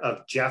center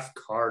of Jeff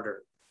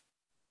Carter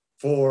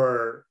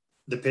for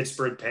the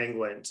Pittsburgh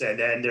Penguins. And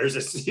then there's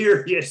a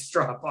serious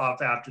drop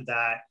off after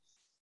that.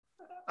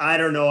 I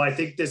don't know. I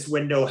think this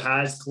window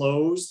has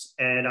closed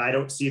and I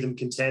don't see them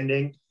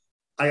contending.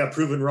 I got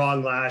proven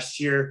wrong last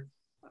year.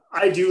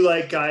 I do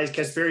like guys.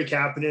 Kasperi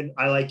Kapanen,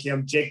 I like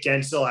him. Jake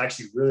Gensel, I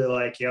actually really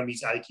like him.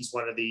 I think he's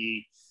one of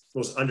the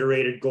most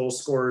underrated goal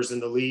scorers in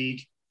the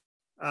league.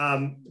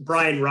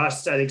 Brian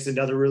Rust, I think, is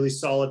another really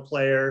solid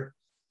player.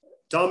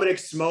 Dominic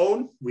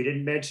Simone, we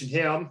didn't mention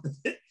him.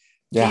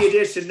 Key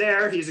addition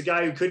there. He's a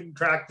guy who couldn't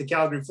crack the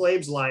Calgary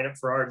Flames lineup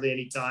for hardly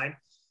any time.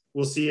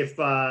 We'll see if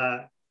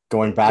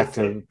going back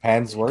to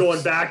Pens works.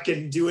 Going back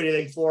and do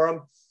anything for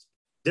them.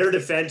 Their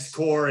defense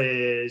core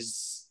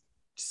is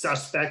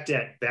suspect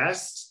at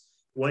best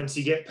once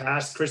you get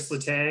past Chris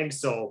Letang.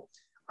 So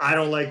I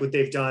don't like what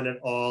they've done at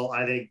all.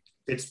 I think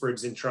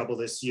Pittsburgh's in trouble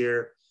this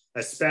year,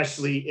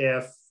 especially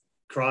if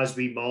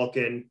Crosby,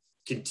 Malkin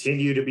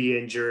continue to be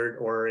injured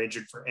or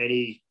injured for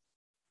any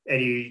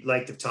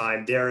length of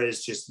time. There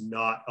is just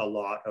not a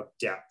lot of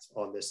depth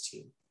on this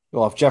team.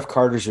 Well, if Jeff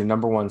Carter's your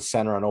number one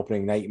center on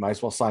opening night, you might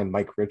as well sign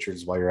Mike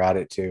Richards while you're at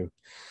it too.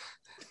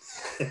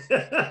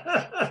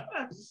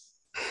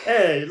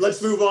 Hey,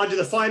 let's move on to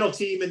the final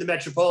team in the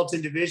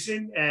Metropolitan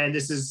Division. And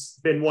this has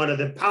been one of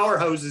the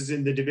powerhouses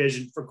in the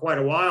division for quite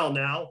a while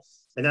now.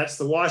 And that's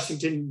the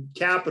Washington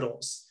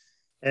Capitals.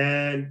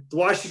 And the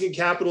Washington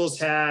Capitals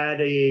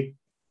had a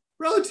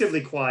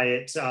relatively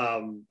quiet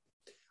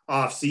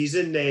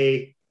offseason.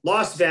 They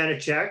lost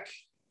Vanacek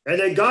and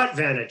then got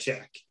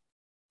Vanacek.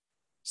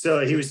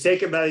 So he was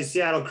taken by the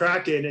Seattle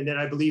Kraken and then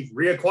I believe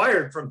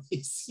reacquired from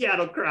the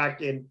Seattle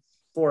Kraken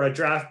for a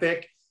draft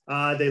pick.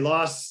 They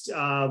lost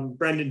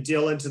Brendan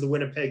Dillon to the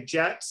Winnipeg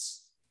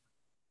Jets.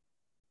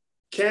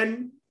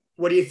 Ken,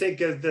 what do you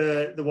think of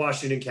the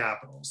Washington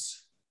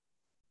Capitals?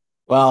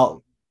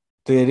 Well,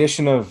 the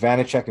addition of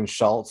Vanacek and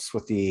Schultz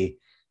with the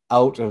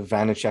out of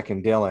Vanacek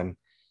and Dillon,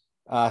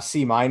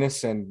 C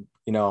minus and,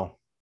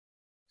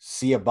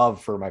 C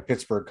above for my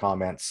Pittsburgh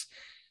comments.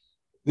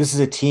 This is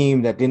a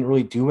team that didn't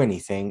really do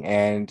anything.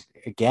 And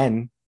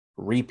again,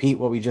 repeat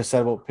what we just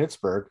said about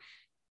Pittsburgh,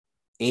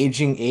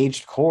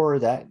 aged core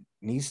that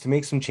needs to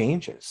make some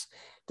changes.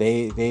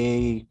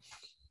 They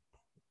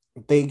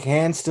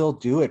can still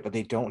do it, but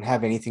they don't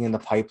have anything in the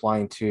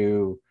pipeline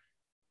to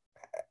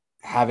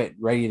have it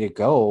ready to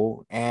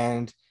go.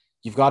 And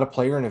you've got a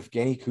player in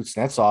Evgeny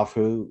Kuznetsov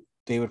who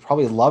they would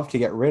probably love to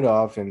get rid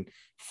of and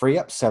free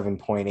up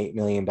 $7.8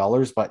 million,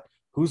 but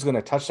who's going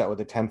to touch that with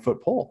a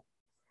 10-foot pole?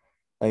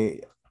 I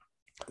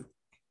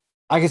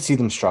could see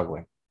them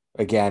struggling.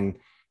 Again,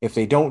 if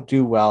they don't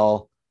do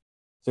well,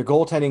 their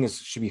goaltending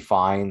should be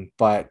fine,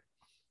 but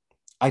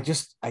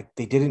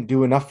they didn't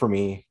do enough for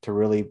me to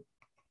really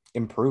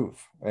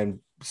improve and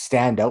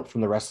stand out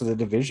from the rest of the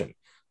division.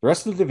 The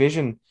rest of the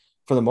division,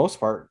 for the most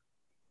part,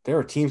 there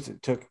are teams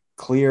that took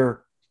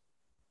clear,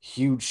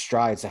 huge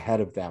strides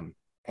ahead of them,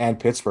 and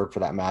Pittsburgh,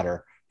 for that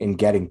matter, in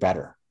getting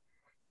better.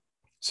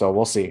 So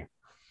we'll see.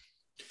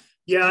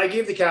 Yeah, I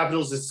gave the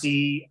Capitals a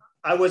C.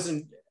 I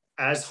wasn't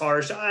as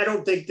harsh. I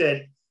don't think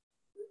that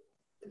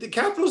the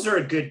Capitals are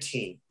a good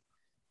team,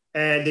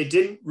 and they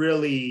didn't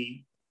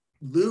really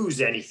lose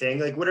anything.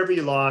 Like whatever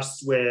you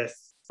lost with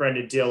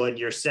Brendan Dillon,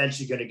 you're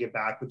essentially going to get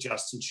back with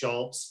Justin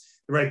Schultz.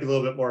 There might be a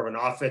little bit more of an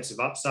offensive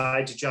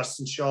upside to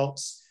Justin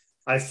Schultz.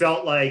 I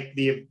felt like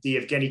the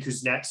Evgeny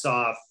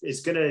Kuznetsov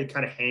is going to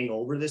kind of hang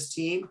over this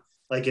team.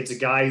 Like it's a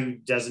guy who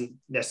doesn't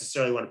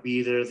necessarily want to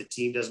be there. The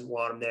team doesn't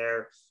want him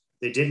there.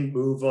 They didn't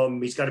move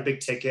him. He's got a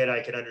big ticket.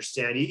 I can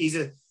understand. He's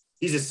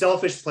a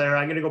selfish player.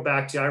 I'm going to go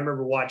back to, I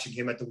remember watching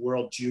him at the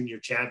World Junior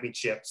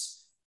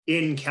Championships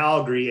in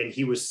Calgary, and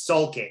he was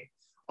sulking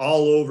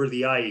all over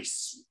the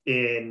ice.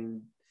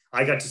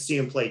 I got to see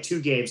him play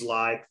 2 games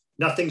live.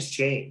 Nothing's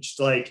changed.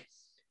 Like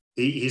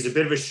he's a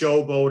bit of a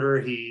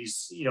showboater.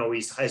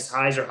 His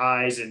highs are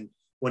highs, and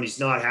when he's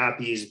not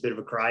happy, he's a bit of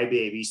a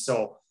crybaby.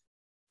 So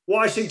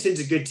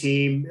Washington's a good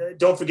team.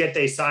 Don't forget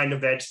they signed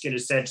Ovechkin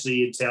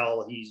essentially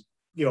until he,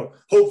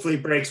 hopefully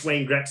breaks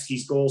Wayne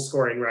Gretzky's goal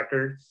scoring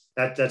record.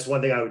 That's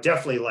one thing I would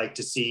definitely like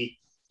to see.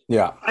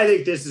 Yeah. I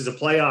think this is a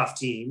playoff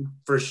team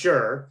for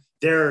sure.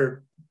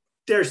 They're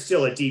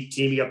still a deep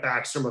team. You got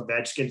Backstrom,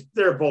 Ovechkin.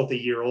 They're both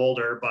a year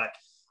older, but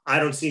I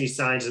don't see any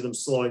signs of them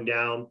slowing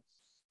down.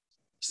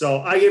 So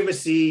I give them a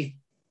C.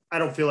 I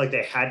don't feel like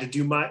they had to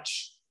do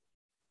much.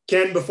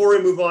 Ken, before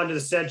we move on to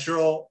the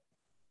Central,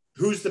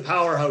 who's the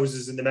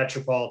powerhouses in the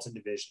Metropolitan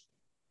Division?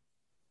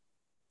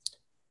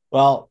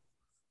 Well,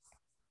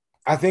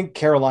 I think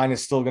Carolina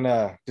is still going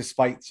to,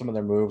 despite some of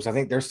their moves, I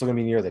think they're still going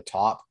to be near the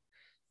top.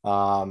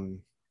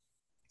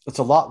 It's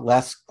a lot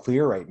less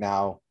clear right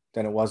now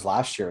than it was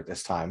last year at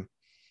this time.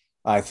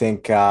 I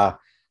think I'm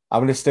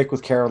going to stick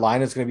with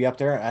Carolina. Is going to be up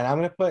there, and I'm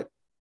going to put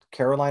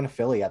Carolina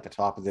Philly at the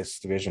top of this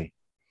division.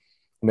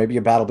 Maybe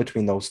a battle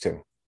between those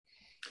two.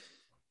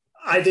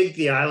 I think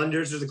the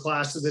Islanders are the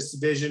class of this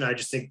division. I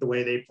just think the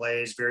way they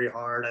play is very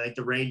hard. I think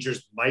the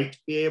Rangers might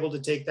be able to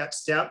take that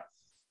step.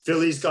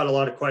 Philly's got a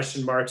lot of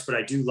question marks, but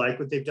I do like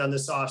what they've done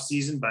this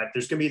offseason. But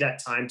there's going to be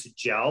that time to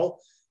gel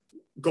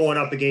going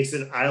up against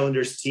an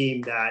Islanders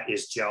team that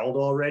is gelled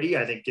already.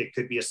 I think it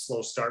could be a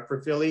slow start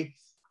for Philly.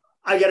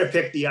 I got to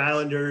pick the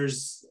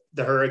Islanders,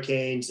 the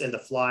Hurricanes, and the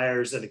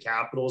Flyers and the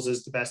Capitals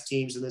as the best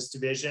teams in this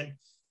division.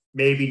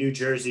 Maybe New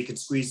Jersey can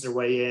squeeze their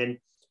way in.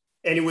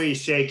 Any way you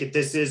shake it,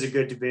 this is a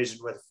good division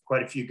with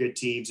quite a few good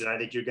teams, and I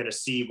think you're going to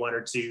see 1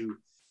 or 2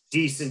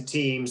 decent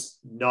teams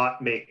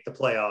not make the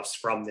playoffs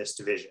from this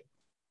division.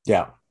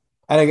 Yeah.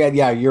 And again,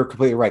 yeah, you're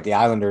completely right. The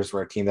Islanders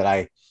were a team that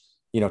I,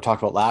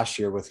 talked about last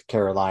year with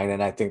Carolina,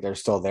 and I think they're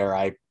still there.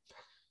 I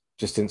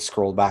just didn't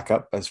scroll back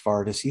up as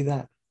far to see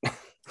that.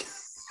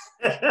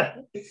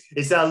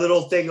 It's that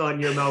little thing on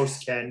your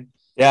mouse, Ken.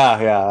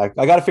 Yeah.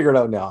 I got to figure it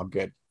out now. I'm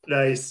good.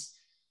 Nice.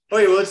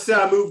 Okay, well, let's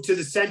move to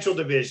the Central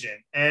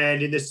Division.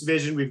 And in this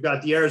division, we've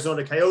got the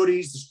Arizona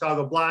Coyotes, the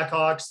Chicago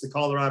Blackhawks, the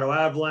Colorado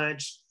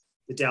Avalanche,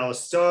 the Dallas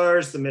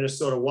Stars, the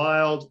Minnesota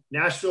Wild,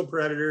 Nashville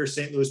Predators,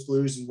 St. Louis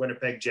Blues, and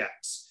Winnipeg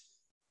Jets.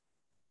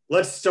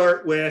 Let's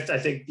start with, I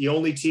think, the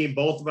only team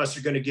both of us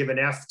are going to give an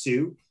F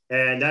to,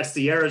 and that's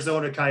the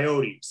Arizona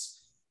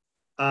Coyotes.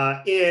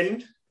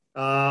 Nobody.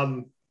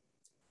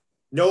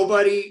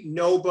 Oh,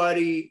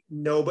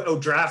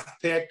 draft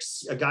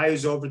picks, a guy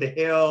who's over the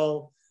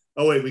hill.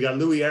 Oh, wait, we got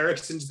Louis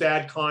Erickson's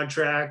bad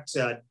contract,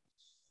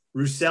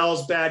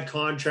 Roussel's bad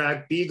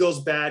contract,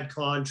 Beagle's bad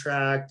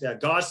contract,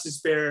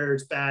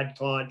 Gostisbehere's bad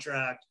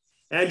contract,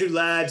 Andrew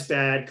Ladd's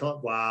bad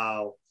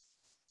wow.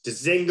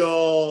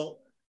 Dzingel,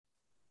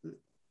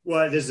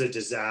 this is a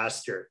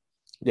disaster.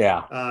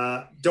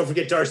 Yeah. Don't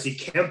forget Darcy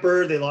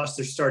Kemper. They lost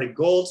their starting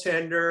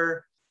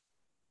goaltender.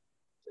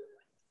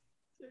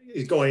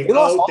 is going They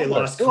lost out. all They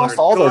lost they lost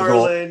Connor all their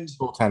Garland.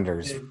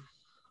 goaltenders.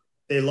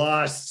 They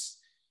lost,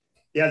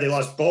 they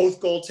lost both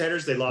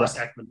goaltenders. They lost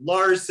Ekman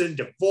Larson,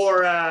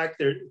 Dvorak.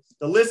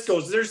 The list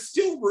goes. There's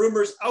still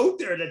rumors out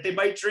there that they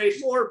might trade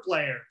more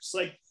players.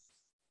 Like,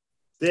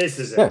 this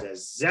is a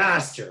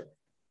disaster.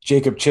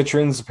 Jacob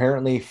Chitrin's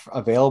apparently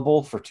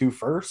available for 2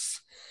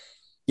 firsts.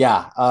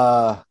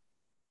 Yeah,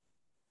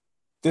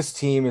 this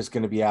team is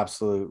going to be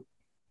absolutely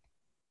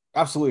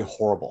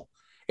horrible.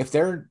 If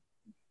they're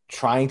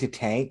trying to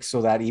tank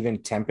so that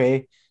even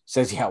Tempe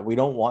says, yeah, we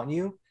don't want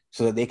you,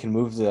 so that they can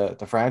move the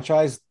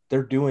franchise,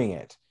 they're doing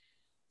it.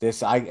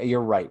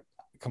 You're right.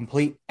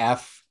 Complete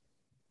F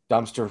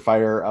dumpster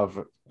fire of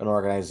an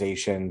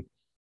organization.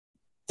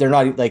 They're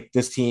not like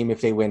this team.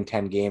 If they win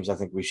 10 games, I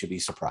think we should be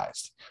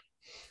surprised.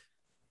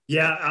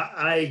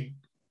 Yeah,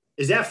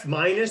 is F-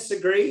 a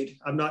grade?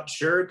 I'm not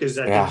sure because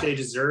I think they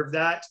deserve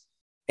that.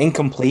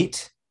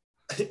 Incomplete.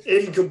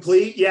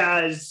 Incomplete.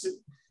 Yeah.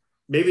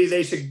 Maybe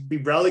they should be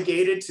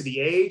relegated to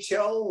the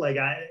AHL. Like,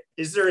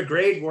 is there a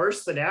grade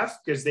worse than F?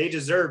 Because they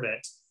deserve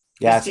it.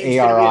 Yeah, it's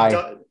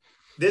ARI.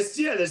 This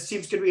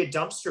team's going to be a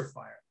dumpster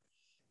fire.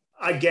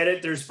 I get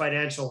it. There's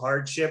financial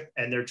hardship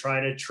and they're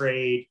trying to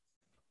trade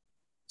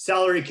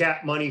salary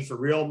cap money for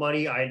real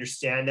money. I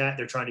understand that.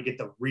 They're trying to get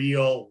the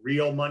real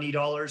money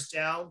dollars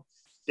down.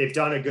 They've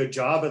done a good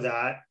job of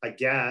that, I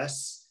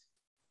guess.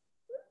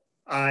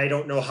 I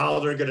don't know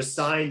how they're going to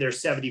sign their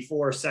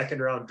 74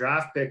 second round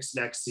draft picks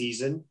next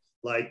season.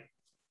 Like,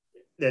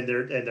 and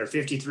their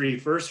 53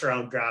 first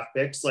round draft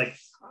picks. Like,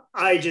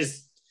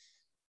 this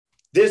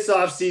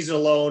offseason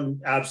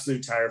alone,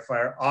 absolute tire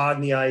fire on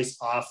the ice,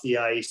 off the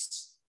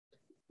ice.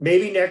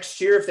 Maybe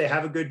next year, if they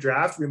have a good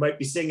draft, we might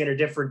be singing a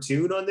different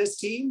tune on this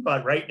team.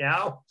 But right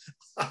now,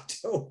 I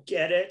don't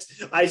get it.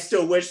 I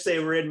still wish they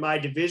were in my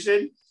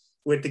division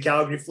with the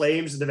Calgary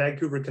Flames and the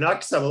Vancouver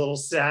Canucks. I'm a little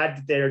sad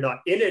that they're not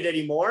in it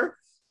anymore,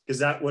 because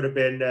that would have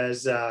been,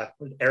 as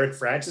Eric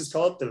Francis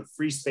called it, the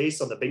free space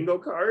on the bingo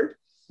card.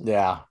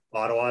 Yeah.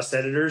 Ottawa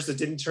Senators that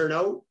didn't turn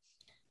out.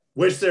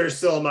 Wish they're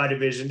still in my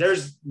division.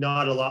 There's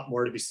not a lot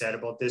more to be said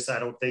about this, I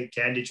don't think.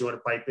 Ken, did you want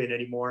to pipe in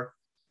anymore?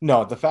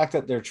 No, the fact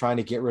that they're trying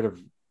to get rid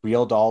of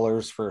real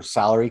dollars for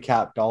salary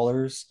cap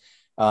dollars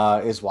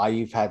is why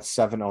you've had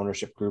 7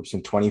 ownership groups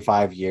in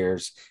 25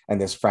 years, and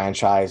this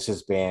franchise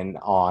has been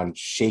on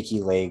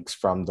shaky legs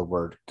from the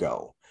word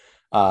go.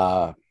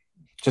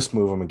 Just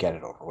move them and get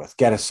it over with.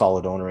 Get a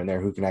solid owner in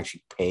there who can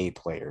actually pay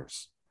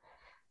players.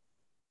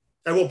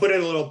 And we'll put in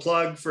a little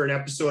plug for an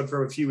episode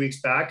from a few weeks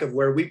back of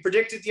where we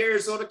predicted the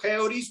Arizona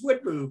Coyotes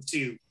would move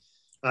to.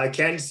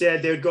 Ken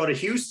said they would go to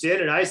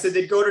Houston, and I said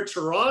they'd go to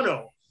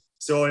Toronto.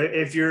 So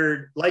if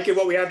you're liking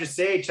what we have to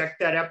say, check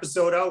that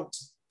episode out.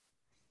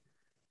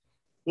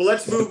 Well,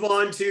 let's move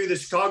on to the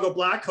Chicago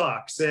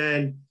Blackhawks.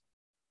 And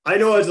I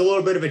know it's a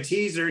little bit of a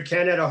teaser.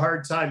 Ken had a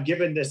hard time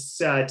giving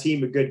this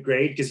team a good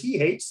grade because he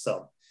hates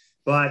them.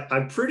 But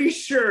I'm pretty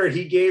sure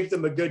he gave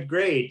them a good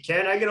grade.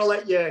 Ken, I'm going to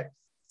let you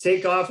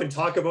take off and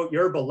talk about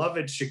your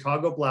beloved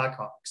Chicago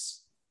Blackhawks.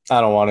 I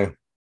don't want to.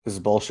 This is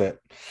bullshit.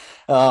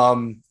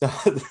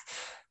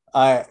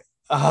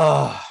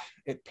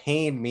 It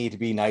pained me to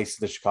be nice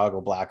to the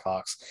Chicago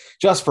Blackhawks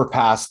just for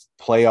past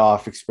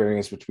playoff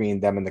experience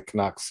between them and the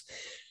Canucks.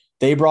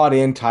 They brought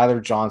in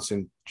Tyler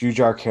Johnson,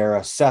 Jujhar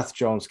Khaira, Seth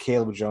Jones,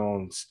 Caleb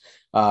Jones,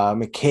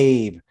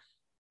 McCabe,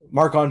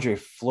 Marc-Andre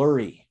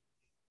Fleury,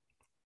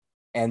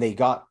 and they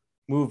got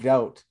moved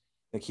out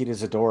Nikita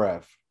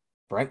Zadorev,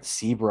 Brent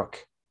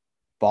Seabrook,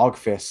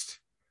 Bogfist,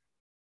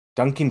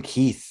 Duncan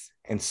Keith,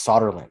 and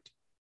Soderlund.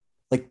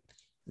 Like,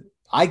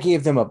 I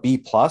gave them a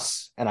B+,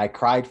 and I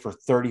cried for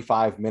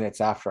 35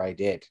 minutes after I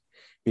did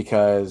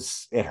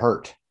because it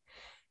hurt.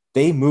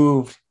 They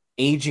moved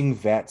aging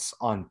vets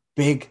on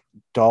big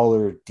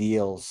dollar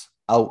deals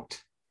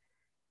out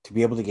to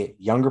be able to get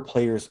younger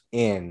players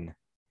in,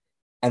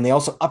 and they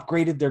also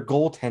upgraded their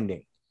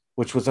goaltending,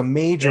 which was a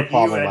major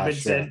problem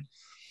last year.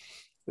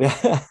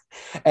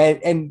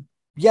 and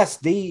yes,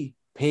 they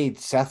paid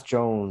Seth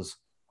Jones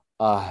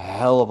a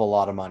hell of a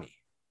lot of money.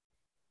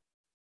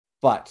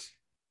 But,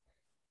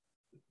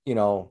 you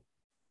know,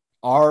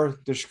 are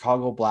the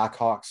Chicago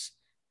Blackhawks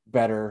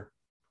better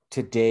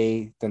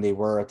today than they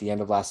were at the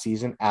end of last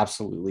season?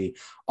 Absolutely.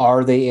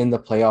 Are they in the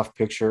playoff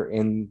picture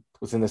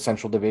within the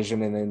Central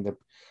Division and in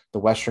the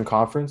Western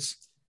Conference?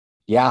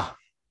 Yeah,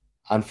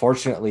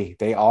 unfortunately,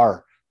 they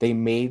are. They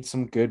made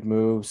some good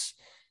moves.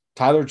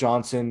 Tyler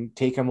Johnson,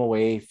 take him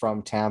away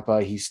from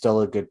Tampa. He's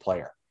still a good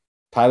player.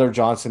 Tyler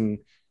Johnson,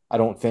 I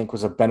don't think,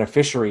 was a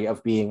beneficiary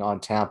of being on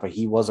Tampa.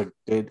 He was a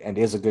good and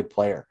is a good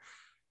player.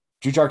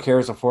 Jujhar Khaira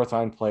is a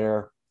 4th-line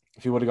player.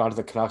 If he would have gone to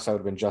the Canucks, I would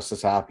have been just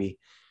as happy.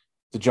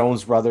 The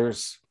Jones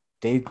brothers,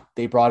 they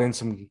brought in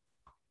some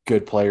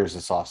good players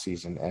this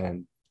offseason,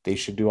 and they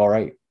should do all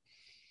right.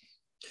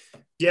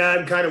 Yeah,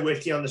 I'm kind of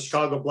with you on the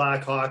Chicago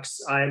Blackhawks.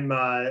 I'm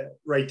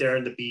right there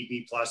in the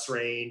B+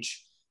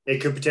 range.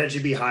 It could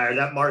potentially be higher.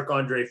 That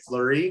Marc-Andre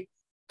Fleury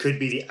could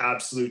be the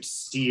absolute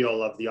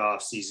steal of the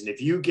offseason.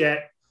 If you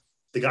get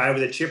the guy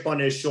with a chip on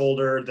his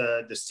shoulder,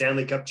 the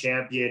Stanley Cup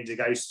champion, the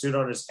guy who stood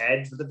on his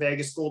head for the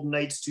Vegas Golden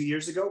Knights 2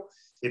 years ago.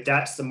 If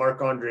that's the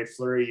Marc-Andre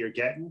Fleury you're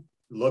getting,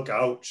 look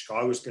out.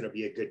 Chicago's going to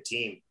be a good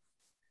team.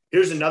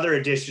 Here's another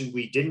addition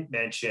we didn't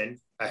mention,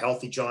 a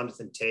healthy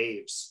Jonathan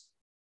Toews.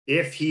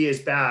 If he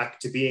is back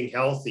to being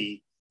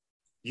healthy,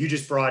 you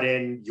just brought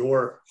in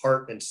your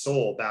heart and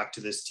soul back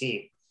to this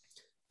team.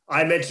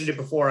 I mentioned it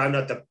before. I'm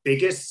not the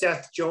biggest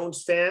Seth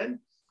Jones fan,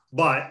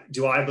 but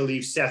do I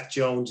believe Seth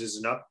Jones is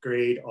an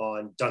upgrade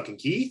on Duncan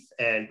Keith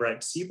and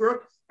Brent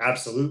Seabrook?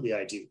 Absolutely,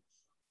 I do.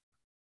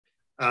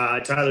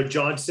 Tyler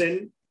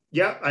Johnson,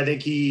 yeah, I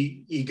think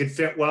he could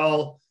fit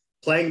well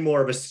playing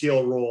more of a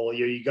skill role.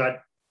 You got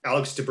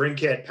Alex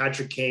DeBrincat,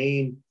 Patrick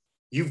Kane.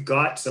 You've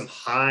got some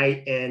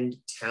high-end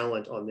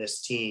talent on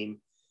this team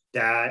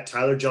that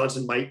Tyler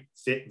Johnson might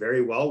fit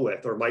very well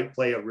with, or might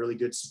play a really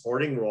good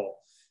supporting role.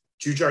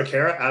 Jujhar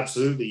Khaira,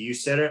 absolutely. You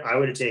said it. I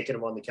would have taken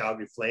him on the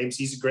Calgary Flames.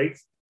 He's a great,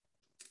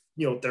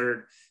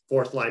 third,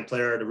 fourth line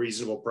player at a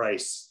reasonable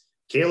price.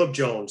 Caleb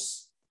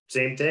Jones,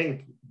 same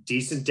thing.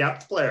 Decent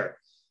depth player.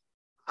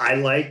 I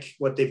like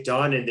what they've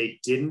done, and they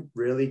didn't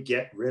really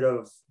get rid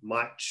of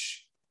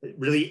much,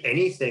 really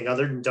anything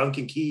other than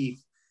Duncan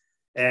Keith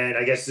and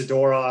I guess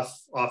Zadorov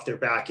off their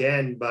back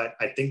end, but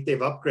I think they've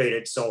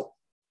upgraded. So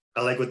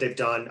I like what they've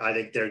done. I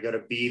think they're going to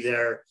be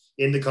there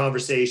in the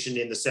conversation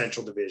in the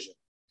Central Division.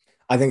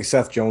 I think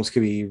Seth Jones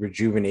could be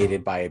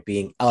rejuvenated by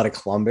being out of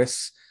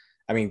Columbus.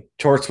 I mean,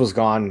 Torts was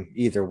gone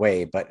either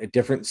way, but a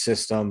different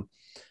system,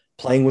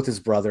 playing with his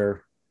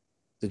brother,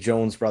 the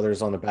Jones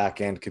brothers on the back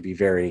end could be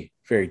very,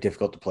 very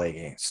difficult to play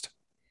against.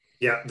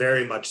 Yeah,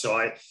 very much so.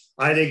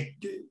 I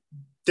think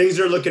things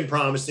are looking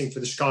promising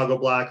for the Chicago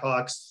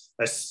Blackhawks,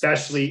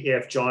 especially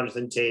if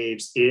Jonathan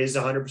Toews is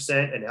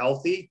 100% and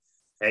healthy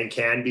and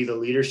can be the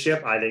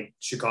leadership. I think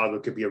Chicago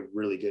could be a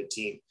really good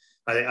team.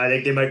 I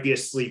think they might be a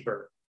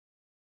sleeper.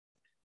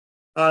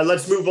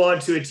 Let's move on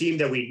to a team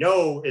that we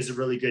know is a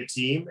really good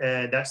team,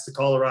 and that's the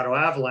Colorado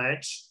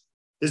Avalanche.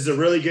 This is a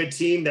really good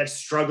team that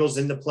struggles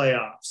in the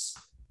playoffs.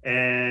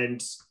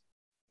 And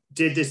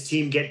did this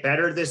team get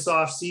better this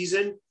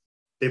offseason?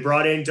 They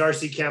brought in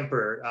Darcy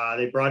Kemper.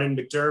 They brought in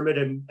McDermott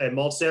and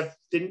Maltsev.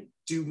 Didn't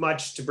do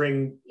much to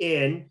bring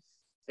in,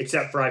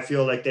 except for I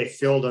feel like they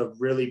filled a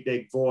really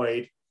big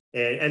void.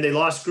 And they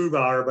lost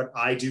Grubauer, but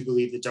I do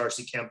believe that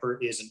Darcy Kemper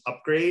is an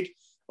upgrade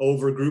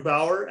over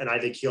Grubauer, and I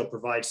think he'll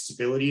provide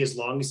stability as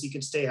long as he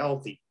can stay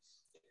healthy.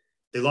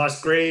 They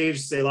lost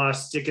Graves, they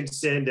lost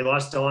Dickinson, they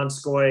lost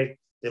Donskoy,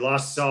 they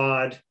lost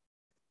Saad.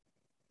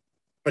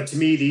 But to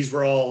me, these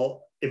were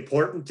all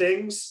important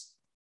things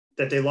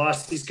that they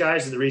lost these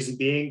guys, and the reason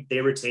being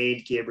they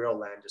retained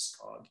Gabriel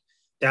Landeskog.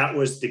 That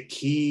was the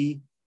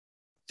key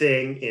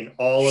thing in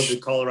all of the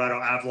Colorado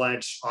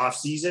Avalanche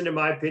offseason, in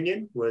my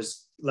opinion,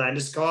 was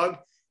Landeskog.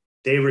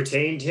 They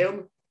retained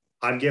him.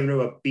 I'm giving him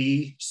a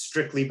B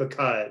strictly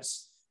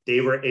because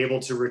they were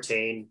able to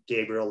retain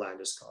Gabriel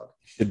Landeskog.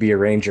 Should be a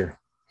Ranger.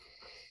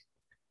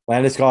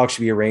 Landeskog should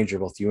be a Ranger.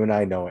 Both you and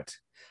I know it.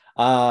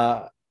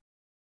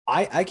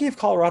 I gave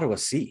Colorado a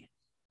C.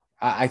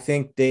 I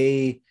think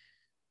they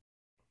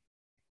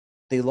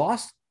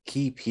lost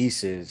key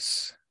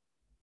pieces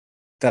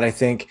that I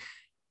think,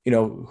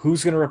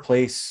 who's going to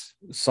replace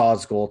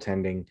Saad's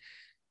goaltending?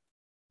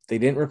 They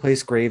didn't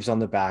replace Graves on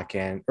the back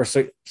end, or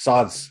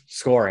Saad's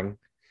scoring.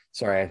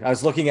 Sorry, I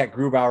was looking at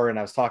Grubauer and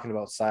I was talking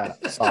about Saad.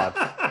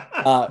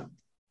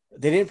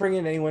 They didn't bring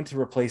in anyone to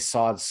replace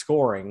Saad's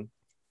scoring.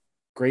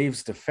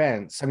 Graves'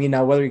 defense. I mean,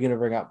 now whether you're going to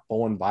bring up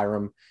Bowen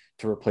Byram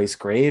to replace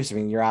Graves, I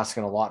mean, you're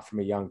asking a lot from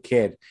a young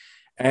kid.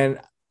 And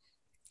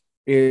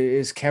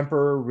is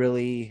Kemper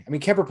really? I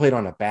mean, Kemper played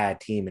on a bad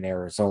team in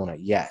Arizona,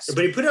 yes,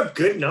 but he put up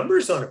good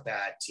numbers on a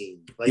bad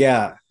team.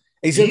 Yeah,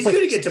 he's going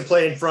to get to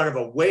play in front of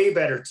a way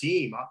better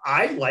team.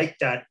 I like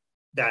that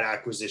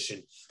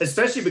acquisition,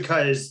 especially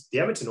because the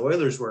Edmonton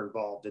Oilers were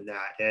involved in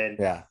that,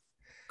 and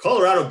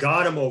Colorado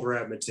got him over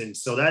Edmonton,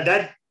 so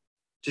that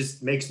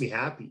just makes me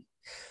happy.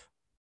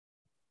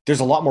 There's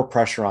a lot more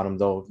pressure on him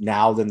though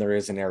now than there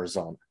is in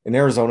Arizona. In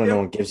Arizona, no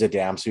one gives a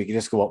damn, so he can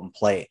just go out and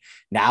play.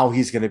 Now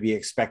he's going to be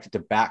expected to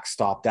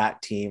backstop that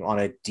team on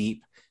a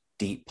deep,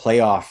 deep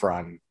playoff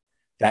run.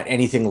 That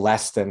anything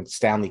less than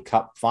Stanley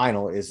Cup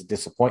final is a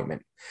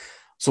disappointment.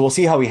 So we'll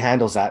see how he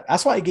handles that.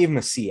 That's why I gave him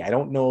a C. I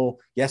don't know.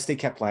 Yes, they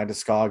kept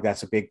Landeskog.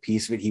 That's a big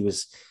piece of it. He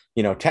was,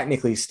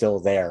 technically still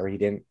there. He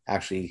didn't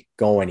actually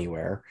go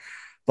anywhere.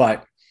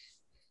 But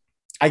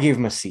I gave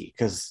him a C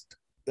because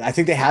I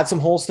think they had some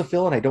holes to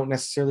fill, and I don't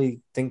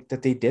necessarily think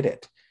that they did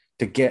it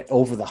to get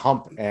over the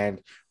hump and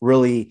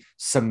really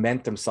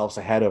cement themselves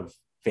ahead of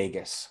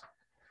Vegas.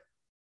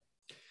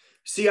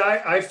 See,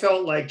 I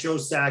felt like Joe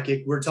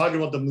Sakic, we're talking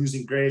about them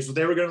losing Graves. Well,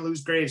 they were going to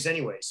lose Graves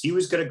anyways. He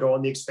was going to go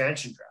on the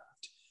expansion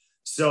draft.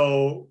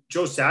 So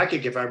Joe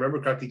Sakic, if I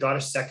remember correctly, got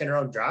a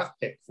second-round draft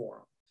pick for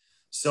him.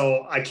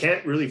 So I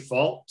can't really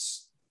fault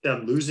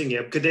them losing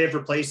him. Could they have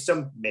replaced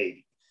him?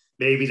 Maybe.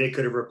 Maybe they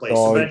could have replaced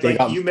him. But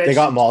they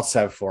got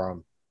Maltsev for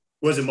him.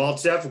 Was it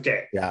Maltsev?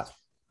 Okay. Yeah.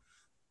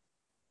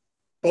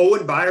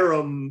 Bowen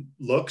Byram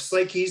looks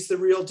like he's the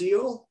real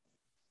deal.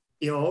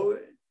 you know,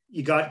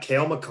 you got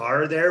Cale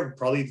Makar there,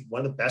 probably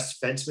one of the best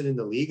defensemen in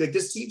the league. Like,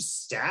 this team's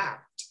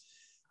stacked.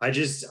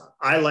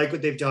 I like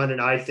what they've done.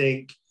 And I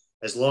think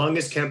as long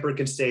as Kemper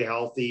can stay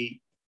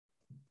healthy,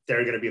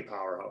 they're going to be a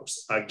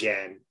powerhouse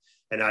again.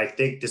 And I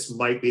think this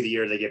might be the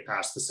year they get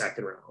past the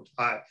second round.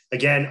 I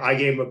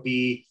gave them a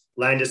B.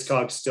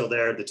 Landeskog's still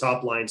there. The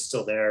top line's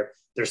still there.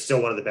 They're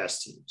still one of the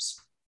best teams.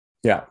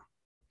 Yeah.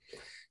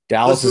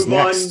 Dallas is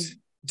next. On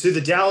to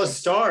the Dallas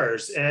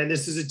Stars. And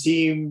this is a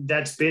team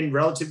that's been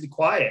relatively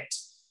quiet.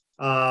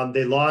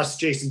 They lost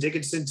Jason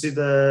Dickinson to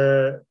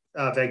the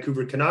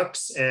Vancouver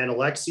Canucks, and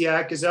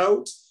Alexiak is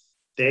out.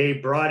 They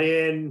brought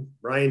in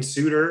Ryan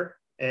Suter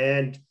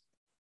and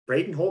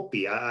Braden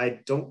Holtby. I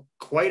don't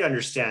quite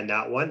understand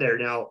that one. They're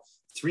now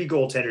 3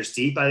 goaltenders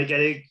deep. I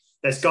think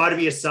that's got to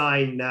be a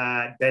sign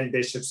that Ben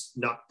Bishop's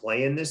not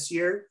playing this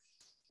year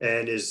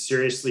and is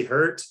seriously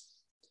hurt.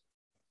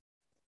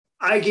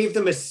 I gave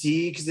them a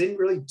C because they didn't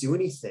really do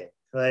anything.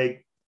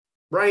 Like,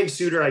 Ryan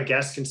Suter, I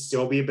guess, can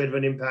still be a bit of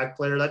an impact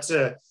player. That's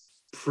a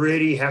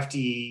pretty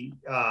hefty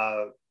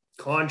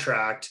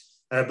contract.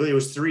 I believe it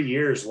was 3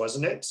 years,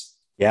 wasn't it?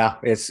 Yeah,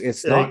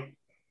 it's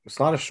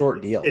not a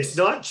short deal. It's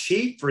not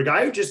cheap for a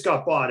guy who just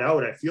got bought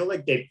out. I feel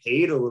like they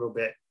paid a little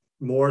bit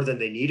more than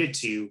they needed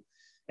to.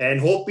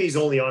 And Holtby's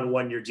only on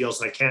 1-year deals,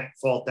 so I can't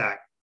fault that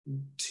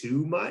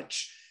too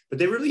much. But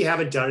they really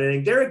haven't done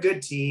anything. They're a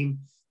good team,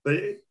 but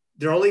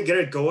they're only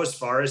going to go as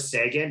far as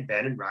Seguin,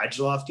 Ben, and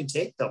Radulov can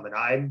take them. And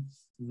I'm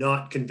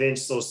not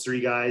convinced those 3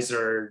 guys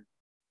are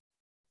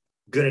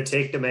going to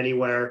take them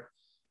anywhere.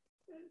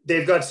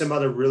 They've got some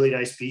other really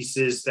nice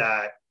pieces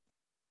that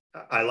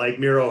I like.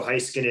 Miro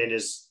Heiskanen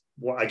is,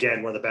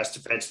 again, one of the best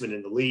defensemen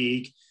in the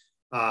league.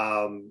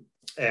 And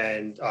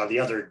the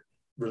other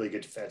really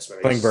good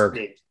defenseman.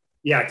 Klingberg.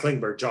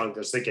 Klingberg. John, I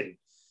was thinking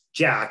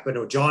Jack, but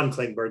no, John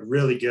Klingberg,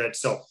 really good.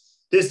 So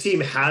this team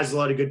has a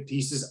lot of good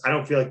pieces. I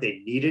don't feel like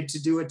they needed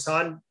to do a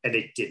ton, and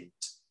they didn't.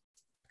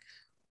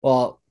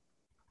 Well,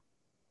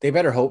 they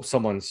better hope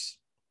someone's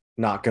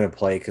not going to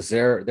play, because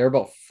they're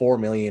about $4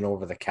 million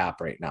over the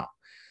cap right now.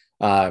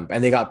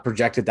 And they got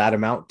projected that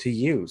amount to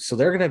use. So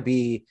they're going to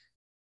be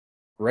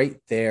right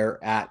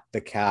there at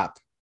the cap,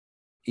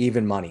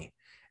 even money.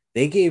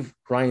 They gave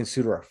Ryan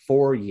Suter a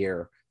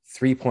 4-year,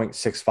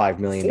 $3.65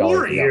 million.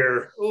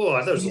 4-year? Oh,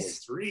 I thought it was only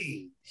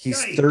 3.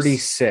 He's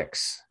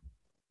 36.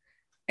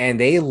 And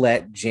they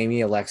let Jamie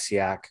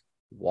Alexiak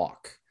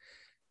walk.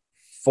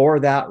 For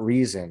that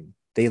reason,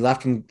 they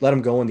let him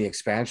go in the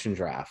expansion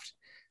draft.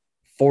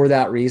 For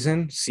that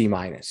reason, C-.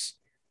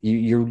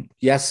 You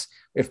yes,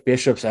 if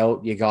Bishop's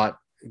out, you got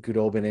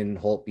Goudobin and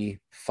Holtby,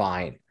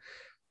 fine.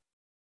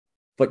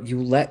 But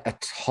you let a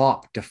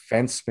top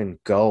defenseman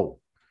go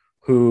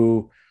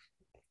who,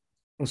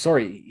 I'm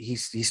sorry,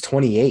 he's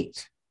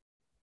 28.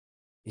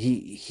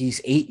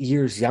 He's 8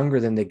 years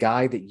younger than the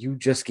guy that you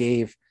just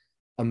gave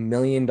 $1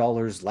 million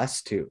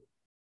less to.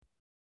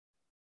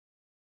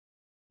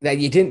 That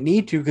you didn't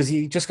need to, because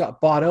he just got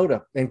bought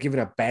out and given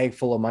a bag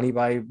full of money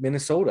by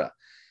Minnesota.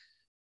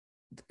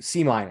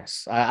 C-.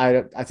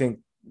 I think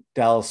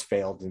Dallas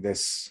failed in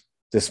this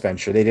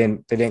venture. They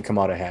didn't come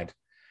out ahead.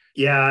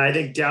 Yeah, I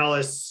think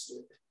Dallas,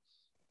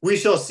 we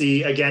shall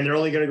see. Again, they're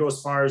only going to go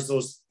as far as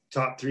those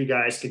top 3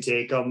 guys can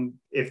take them.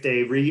 If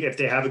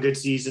they have a good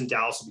season,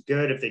 Dallas will be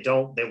good. If they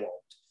don't, they won't.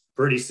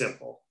 Pretty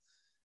simple.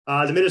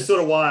 The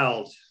Minnesota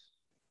Wild.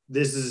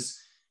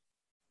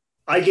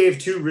 I gave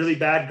 2 really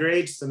bad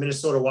grades. The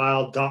Minnesota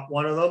Wild got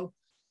one of them.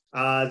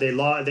 They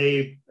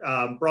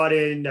brought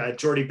in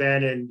Jordy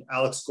Ben and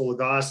Alex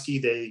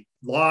Goligoski. They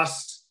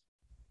lost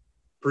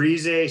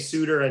Parise,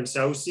 Suter, and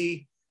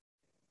Saucy.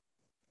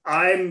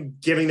 I'm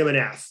giving them an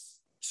F.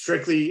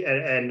 Strictly,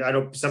 and I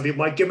know some people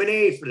might give them an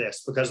A for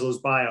this because of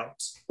those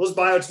buyouts. Those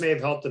buyouts may have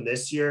helped them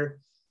this year.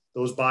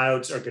 Those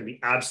buyouts are going to be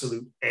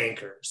absolute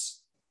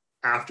anchors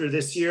after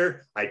this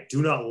year. I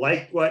do not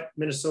like what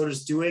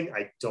Minnesota's doing.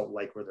 I don't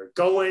like where they're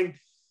going.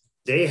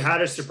 They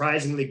had a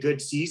surprisingly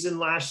good season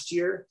last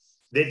year.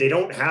 They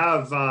don't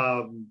have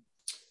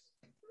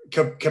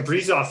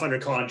Kaprizov under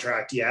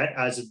contract yet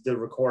as of the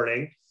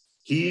recording.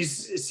 He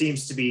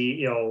seems to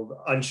be,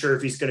 unsure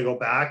if he's going to go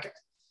back.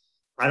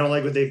 I don't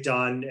like what they've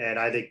done, and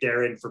I think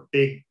they're in for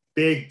big,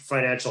 big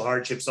financial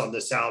hardships on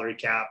the salary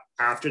cap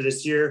after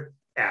this year.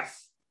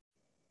 F.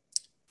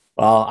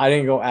 Well, I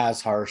didn't go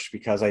as harsh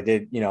because I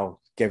did,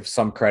 give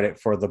some credit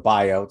for the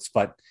buyouts,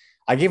 but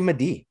I gave them a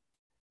D.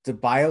 The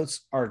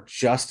buyouts are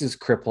just as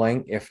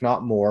crippling, if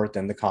not more,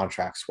 than the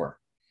contracts were.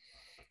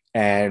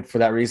 And for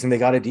that reason, they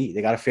got a D.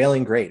 They got a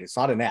failing grade. It's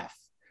not an F.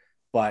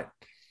 But,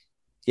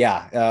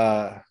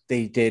 yeah,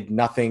 they did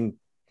nothing.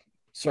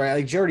 Sorry,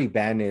 like Jordy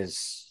Ben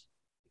is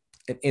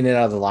an in and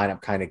out of the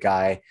lineup kind of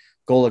guy.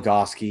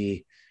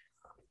 Goligoski,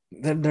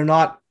 they're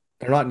not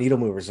needle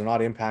movers. They're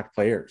not impact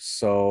players.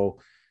 So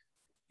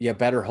you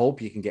better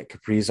hope you can get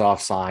Kaprizov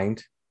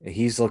signed.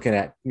 He's looking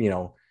at,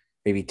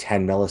 maybe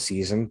 10 mil a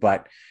season.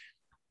 But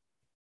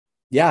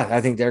yeah,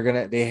 I think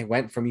they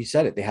went from, you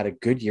said it, they had a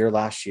good year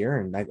last year,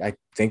 and I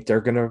think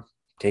they're going to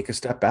take a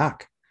step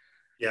back.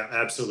 Yeah,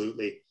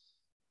 absolutely.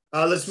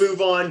 Let's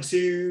move on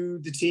to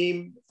the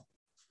team,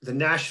 the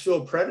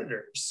Nashville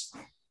Predators.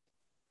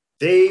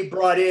 They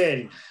brought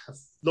in a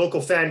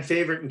local fan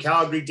favorite in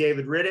Calgary,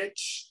 David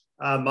Rittich,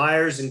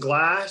 Myers and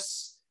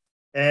Glass,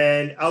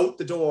 and out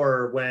the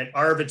door went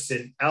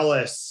Arvidsson,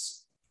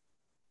 Ellis,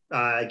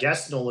 I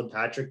guess Nolan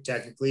Patrick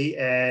technically,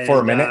 and For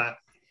a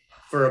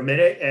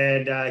minute.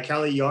 And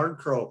Kelly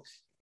Yarncroke.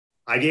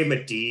 I gave him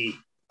a D.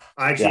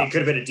 Actually, it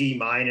could have been a D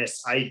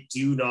minus. I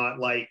do not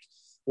like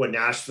what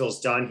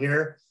Nashville's done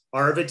here.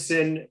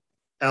 Arvidsson,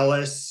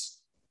 Ellis,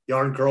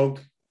 Yarncroke,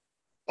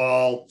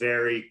 all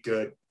very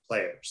good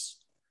players.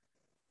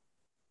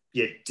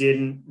 You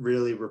didn't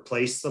really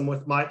replace them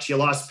with much. You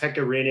lost Pekka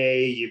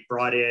Rinne. You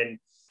brought in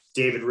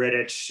David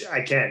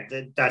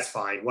Rittich. That's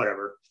fine.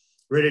 Whatever.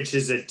 Rittich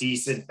is a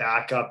decent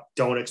backup.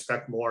 Don't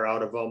expect more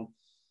out of him.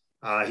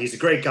 He's a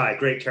great guy,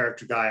 great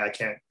character guy. I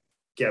can't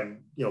give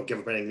him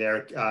anything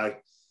there.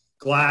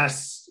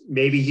 Glass,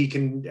 maybe he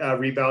can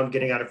rebound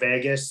getting out of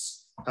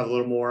Vegas, have a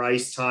little more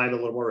ice time, a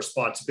little more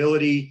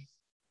responsibility.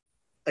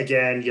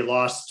 Again, you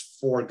lost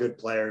 3 good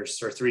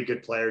players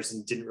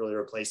and didn't really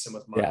replace them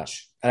with much.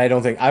 Yeah. And I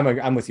don't think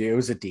I'm with you. It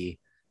was a D.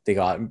 They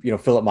got,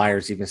 Philip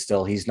Myers, even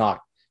still, he's not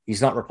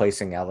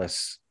replacing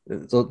Ellis.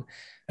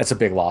 That's a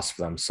big loss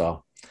for them.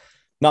 So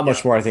not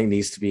much more I think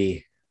needs to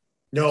be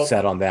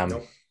said on them.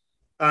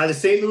 No. The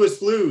St. Louis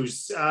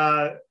Blues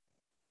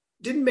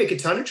didn't make a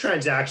ton of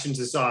transactions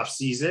this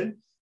offseason.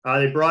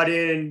 They brought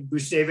in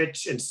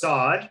Buchnevich and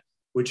Saad,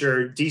 which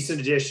are decent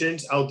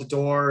additions. Out the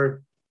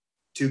door,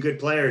 2 good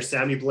players,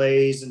 Sammy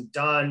Blaze and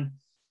Dunn.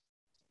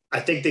 I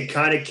think they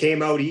kind of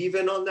came out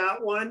even on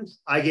that one.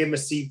 I gave them a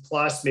C+,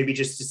 maybe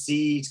just a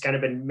C. It's kind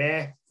of been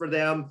meh for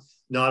them.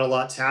 Not a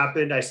lot's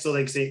happened. I still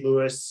think St.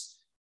 Louis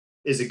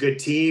is a good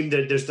team.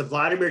 There's the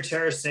Vladimir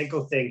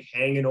Tarasenko thing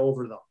hanging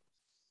over them.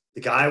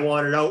 The guy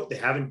wanted out. They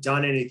haven't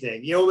done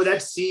anything. With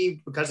that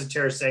C, because of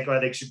Tarasenko, I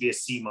think should be a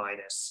C-.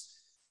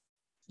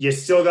 You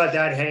still got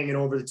that hanging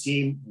over the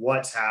team.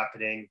 What's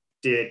happening?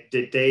 Did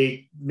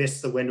they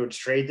miss the window to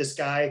trade this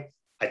guy?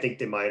 I think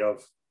they might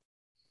have.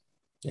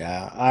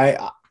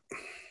 Yeah,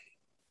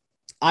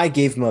 I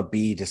gave him a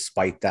B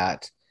despite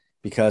that,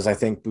 because I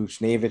think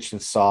Buchnevich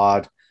and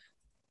Saad,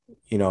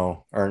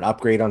 are an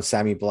upgrade on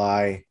Sammy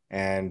Bly,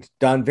 and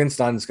Vince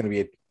Dunn's going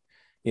to be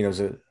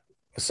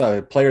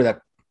a player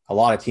that a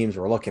lot of teams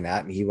were looking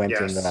at, and he went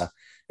in the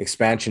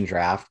expansion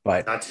draft.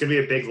 But that's going to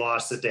be a big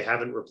loss that they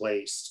haven't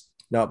replaced.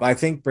 No, but I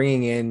think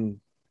bringing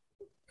in,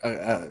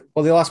 they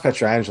lost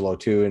Pietrangelo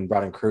too, and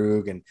brought in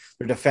Krug, and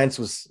their defense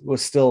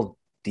was still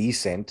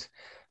decent.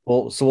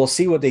 Well, so we'll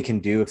see what they can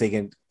do if they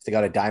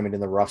got a diamond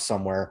in the rough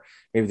somewhere.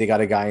 Maybe they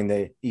got a guy in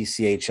the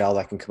ECHL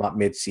that can come up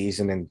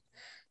mid-season and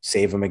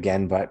save them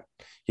again. But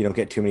you don't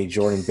get too many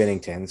Jordan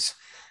Binningtons.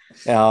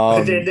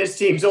 But then this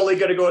team's only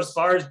going to go as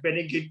far as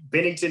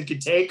Binnington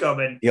could take them,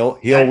 and he'll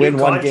win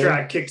one game.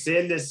 Contract kicks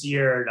in this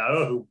year. And,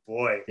 oh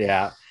boy,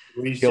 yeah,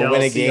 he'll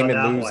win a game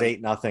and lose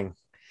 8-0.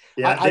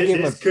 Yeah,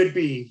 this could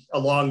be a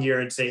long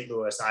year in St.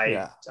 Louis.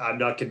 I'm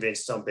not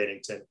convinced on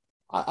Binnington.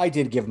 I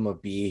did give him a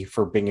B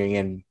for bringing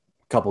in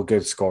a couple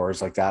good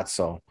scorers like that.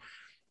 So,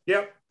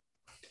 yep.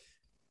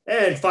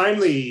 And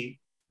finally,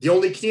 the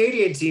only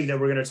Canadian team that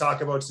we're going to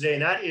talk about today,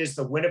 and that is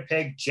the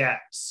Winnipeg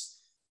Jets,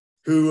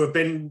 who have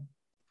been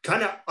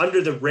kind of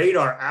under the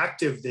radar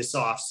active this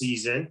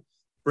offseason,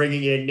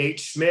 bringing in Nate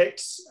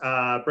Schmidt,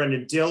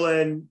 Brendan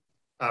Dillon,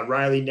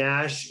 Riley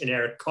Nash, and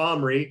Eric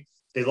Comrie.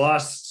 They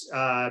lost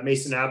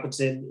Mason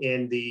Appleton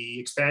in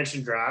the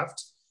expansion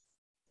draft.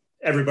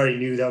 Everybody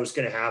knew that was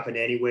going to happen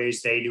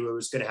anyways. They knew it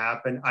was going to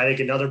happen. I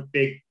think another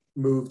big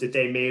move that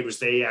they made was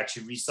they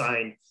actually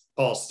re-signed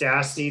Paul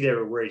Stastny. They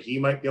were worried he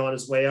might be on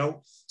his way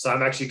out. So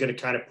I'm actually going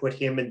to kind of put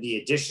him in the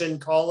addition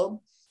column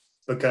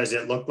because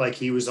it looked like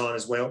he was on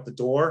his way out the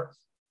door.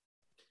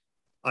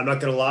 I'm not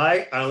going to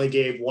lie. I only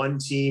gave one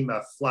team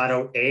a flat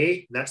out A,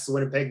 and that's the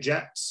Winnipeg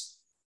Jets.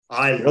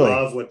 I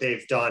love what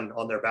they've done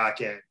on their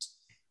back end.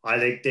 I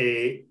think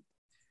they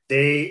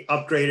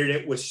upgraded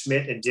it with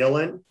Schmidt and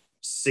Dillon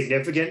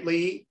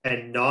significantly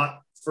and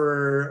not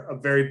for a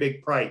very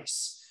big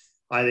price.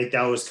 I think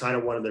that was kind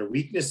of one of their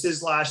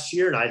weaknesses last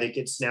year, and I think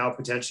it's now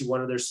potentially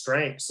one of their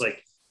strengths.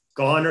 Like,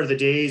 gone are the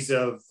days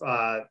of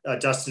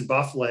Dustin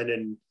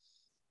Byfuglien,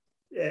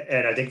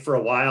 and I think for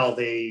a while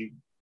they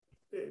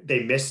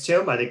missed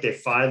him. I think they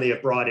finally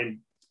have brought in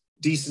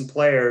decent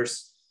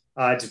players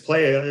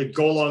to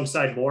go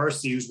alongside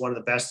Morrissey, who's one of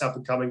the best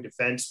up-and-coming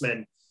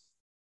defensemen.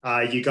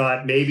 You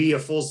got maybe a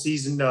full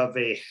season of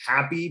a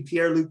happy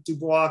Pierre-Luc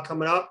Dubois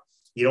coming up.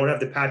 You don't have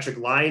the Patrick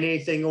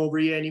Laine thing over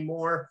you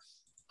anymore.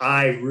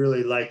 I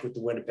really like what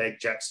the Winnipeg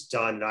Jets have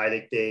done, and I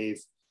think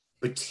they've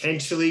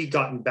potentially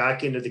gotten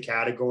back into the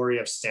category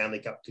of Stanley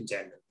Cup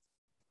contender.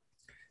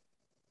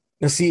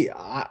 Now, see,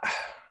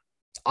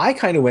 I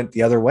kind of went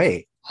the other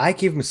way. I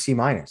gave him a C-.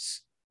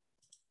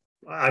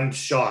 I'm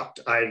shocked.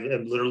 I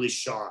am literally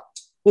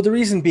shocked. Well, the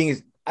reason being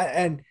is,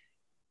 and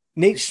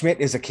Nate Schmidt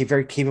is a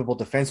very capable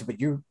defenseman, but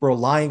you're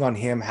relying on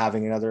him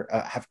having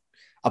have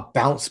a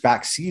bounce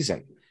back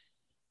season.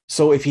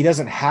 So if he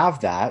doesn't have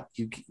that,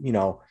 you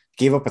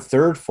gave up a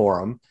third for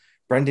him.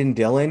 Brendan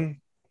Dillon,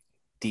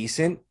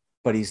 decent,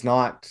 but he's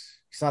not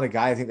a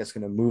guy I think that's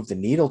going to move the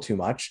needle too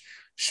much.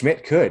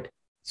 Schmidt could.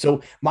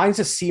 So mine's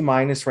a C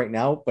minus right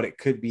now, but it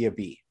could be a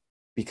B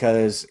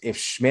because if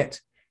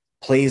Schmidt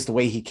plays the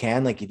way he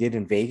can, like he did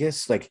in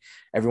Vegas, like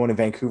everyone in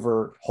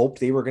Vancouver hoped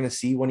they were going to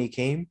see when he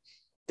came,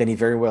 then he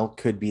very well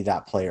could be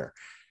that player.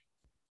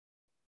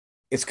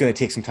 It's going to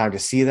take some time to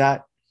see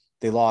that.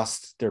 They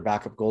lost their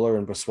backup goaler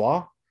in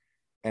Brossoit.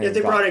 Yeah,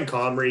 they brought in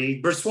Comrie.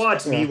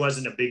 Brossoit to me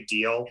wasn't a big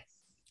deal.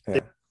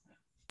 Yeah.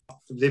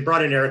 They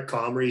brought in Eric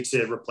Comrie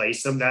to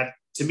replace him. That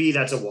to me,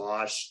 that's a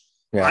wash.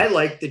 Yeah. I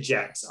like the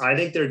Jets. I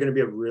think they're going to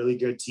be a really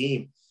good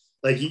team.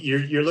 Like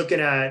you're looking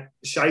at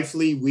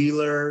Scheifele,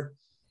 Wheeler,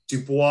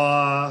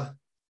 Dubois,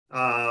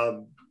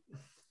 the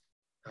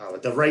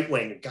right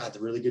wing. God,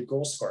 the really good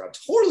goal scorer. I'm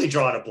totally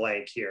drawing a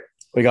blank here.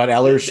 We got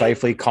Eller,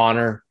 Scheifele,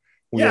 Connor.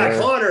 Wheeler. Yeah,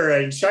 Connor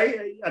and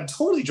I'm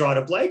totally drawing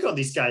a blank on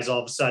these guys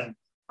all of a sudden.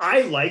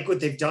 I like what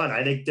they've done.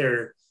 I think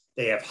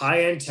they have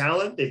high-end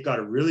talent. They've got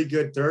a really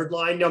good third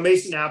line. Now,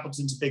 Mason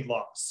Appleton's a big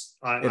loss.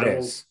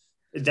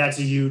 That's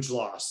a huge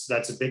loss.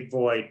 That's a big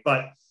void.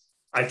 But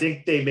I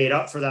think they made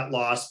up for that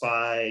loss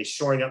by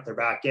shoring up their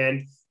back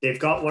end. They've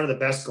got one of the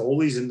best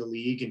goalies in the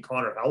league in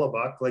Connor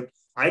Hellebuck. Like,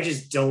 I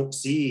just don't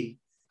see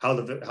how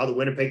the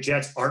Winnipeg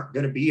Jets aren't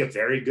going to be a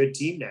very good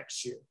team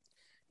next year.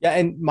 Yeah,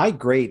 and my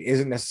grade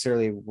isn't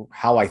necessarily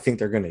how I think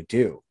they're going to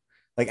do.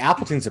 Like,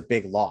 Appleton's a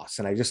big loss,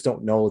 and I just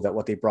don't know that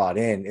what they brought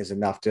in is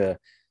enough to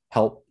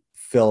help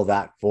fill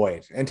that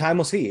void. And time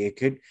will see. It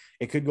could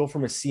go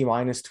from a C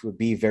minus to a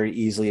B very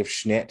easily if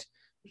Schmidt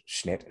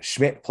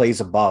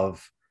plays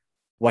above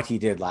what he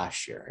did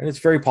last year, and it's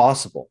very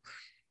possible.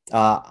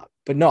 But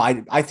no,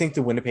 I think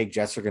the Winnipeg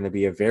Jets are going to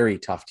be a very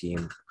tough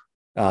team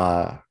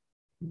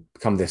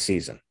come this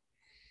season.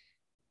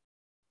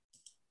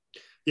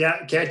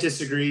 Yeah, can't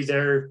disagree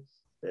there.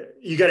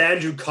 You got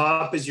Andrew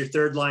Kopp as your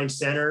third line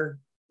center.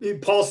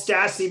 Paul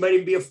Stastny might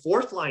even be a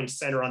fourth line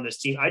center on this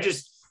team.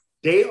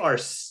 They are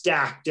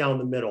stacked down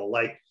the middle.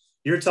 Like,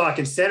 you're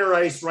talking center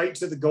ice right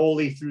to the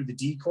goalie through the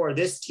decor.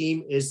 This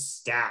team is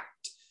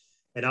stacked.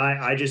 And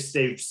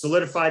they've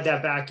solidified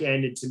that back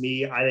end. And to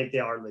me, I think they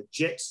are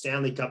legit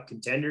Stanley Cup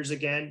contenders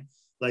again,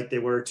 like they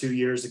were 2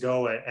 years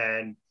ago.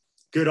 And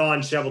good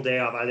on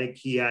Cheveldayoff. I think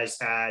he has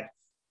had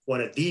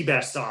one of the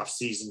best off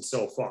seasons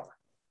so far.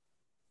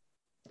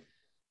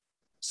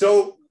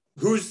 So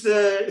who's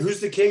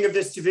the king of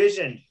this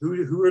division?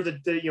 Who are the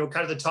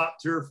kind of the top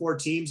 3 or 4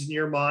 teams in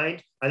your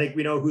mind? I think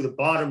we know who the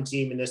bottom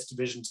team in this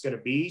division is going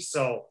to be.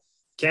 So,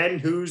 Ken,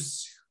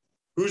 who's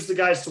the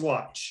guys to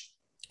watch?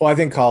 Well, I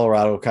think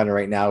Colorado kind of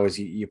right now is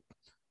you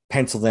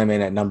pencil them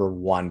in at number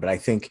 1, but I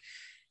think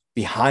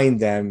behind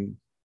them,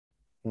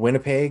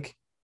 Winnipeg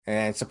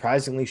and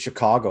surprisingly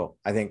Chicago,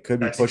 I think could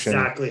be pushing.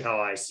 That's exactly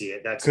how I see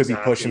it. Be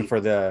pushing for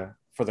the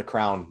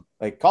crown.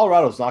 Like,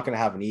 Colorado's not going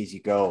to have an easy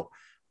go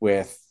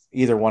with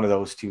either one of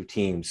those two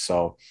teams.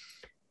 So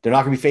they're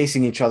not going to be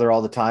facing each other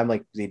all the time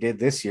like they did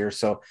this year.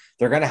 So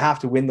they're going to have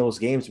to win those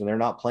games when they're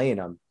not playing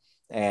them.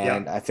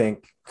 And I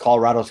think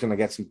Colorado's going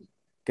to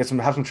have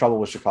some trouble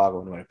with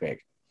Chicago and Winnipeg.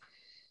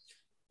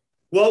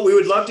 Well, we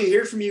would love to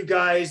hear from you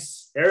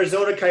guys,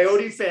 Arizona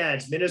Coyote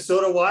fans,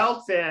 Minnesota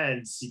Wild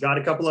fans. You got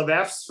a couple of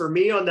Fs for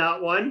me on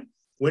that one.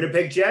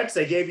 Winnipeg Jets,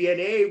 I gave you an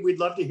A. We'd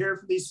love to hear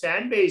from these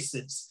fan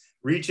bases.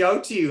 Reach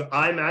out to you.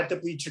 I'm at the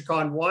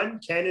BleacherCon 1.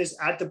 Ken is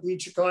at the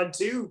BleacherCon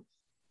 2.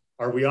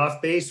 Are we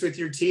off base with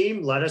your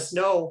team? Let us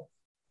know.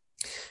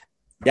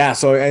 Yeah.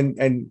 So,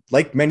 and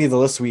like many of the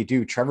lists we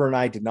do, Trevor and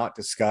I did not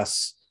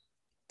discuss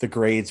the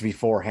grades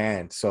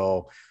beforehand.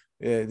 So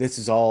this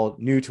is all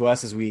new to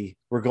us as we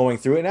were going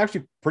through it, and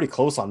actually pretty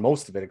close on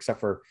most of it, except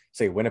for,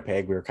 say,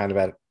 Winnipeg. We were kind of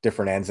at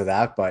different ends of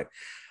that, but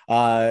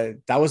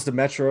that was the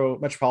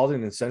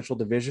Metropolitan and Central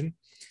Division.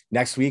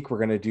 Next week, we're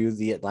going to do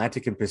the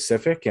Atlantic and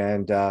Pacific,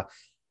 and going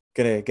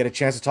to get a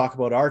chance to talk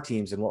about our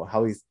teams and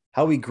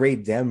how we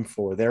grade them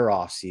for their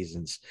off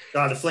seasons.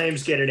 The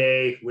Flames get an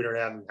A. We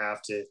don't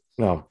have to.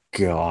 Oh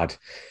God,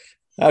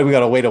 we got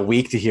to wait a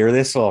week to hear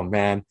this. Oh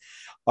man.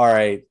 All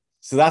right.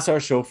 So that's our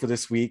show for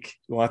this week.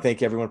 We want to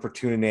thank everyone for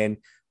tuning in.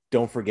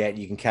 Don't forget,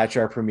 you can catch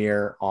our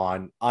premiere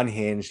on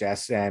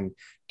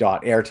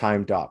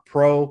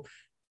unhingedsn.airtime.pro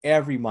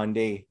every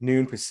Monday,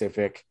 noon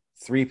Pacific,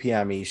 3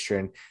 p.m.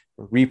 Eastern.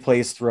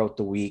 Replays throughout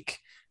the week.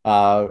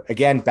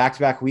 Again,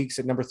 back-to-back weeks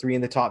at number 3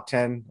 in the top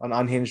 10 on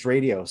Unhinged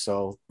Radio.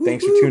 So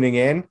thanks for tuning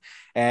in,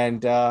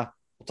 and we'll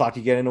talk to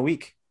you again in a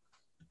week.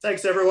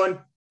 Thanks, everyone.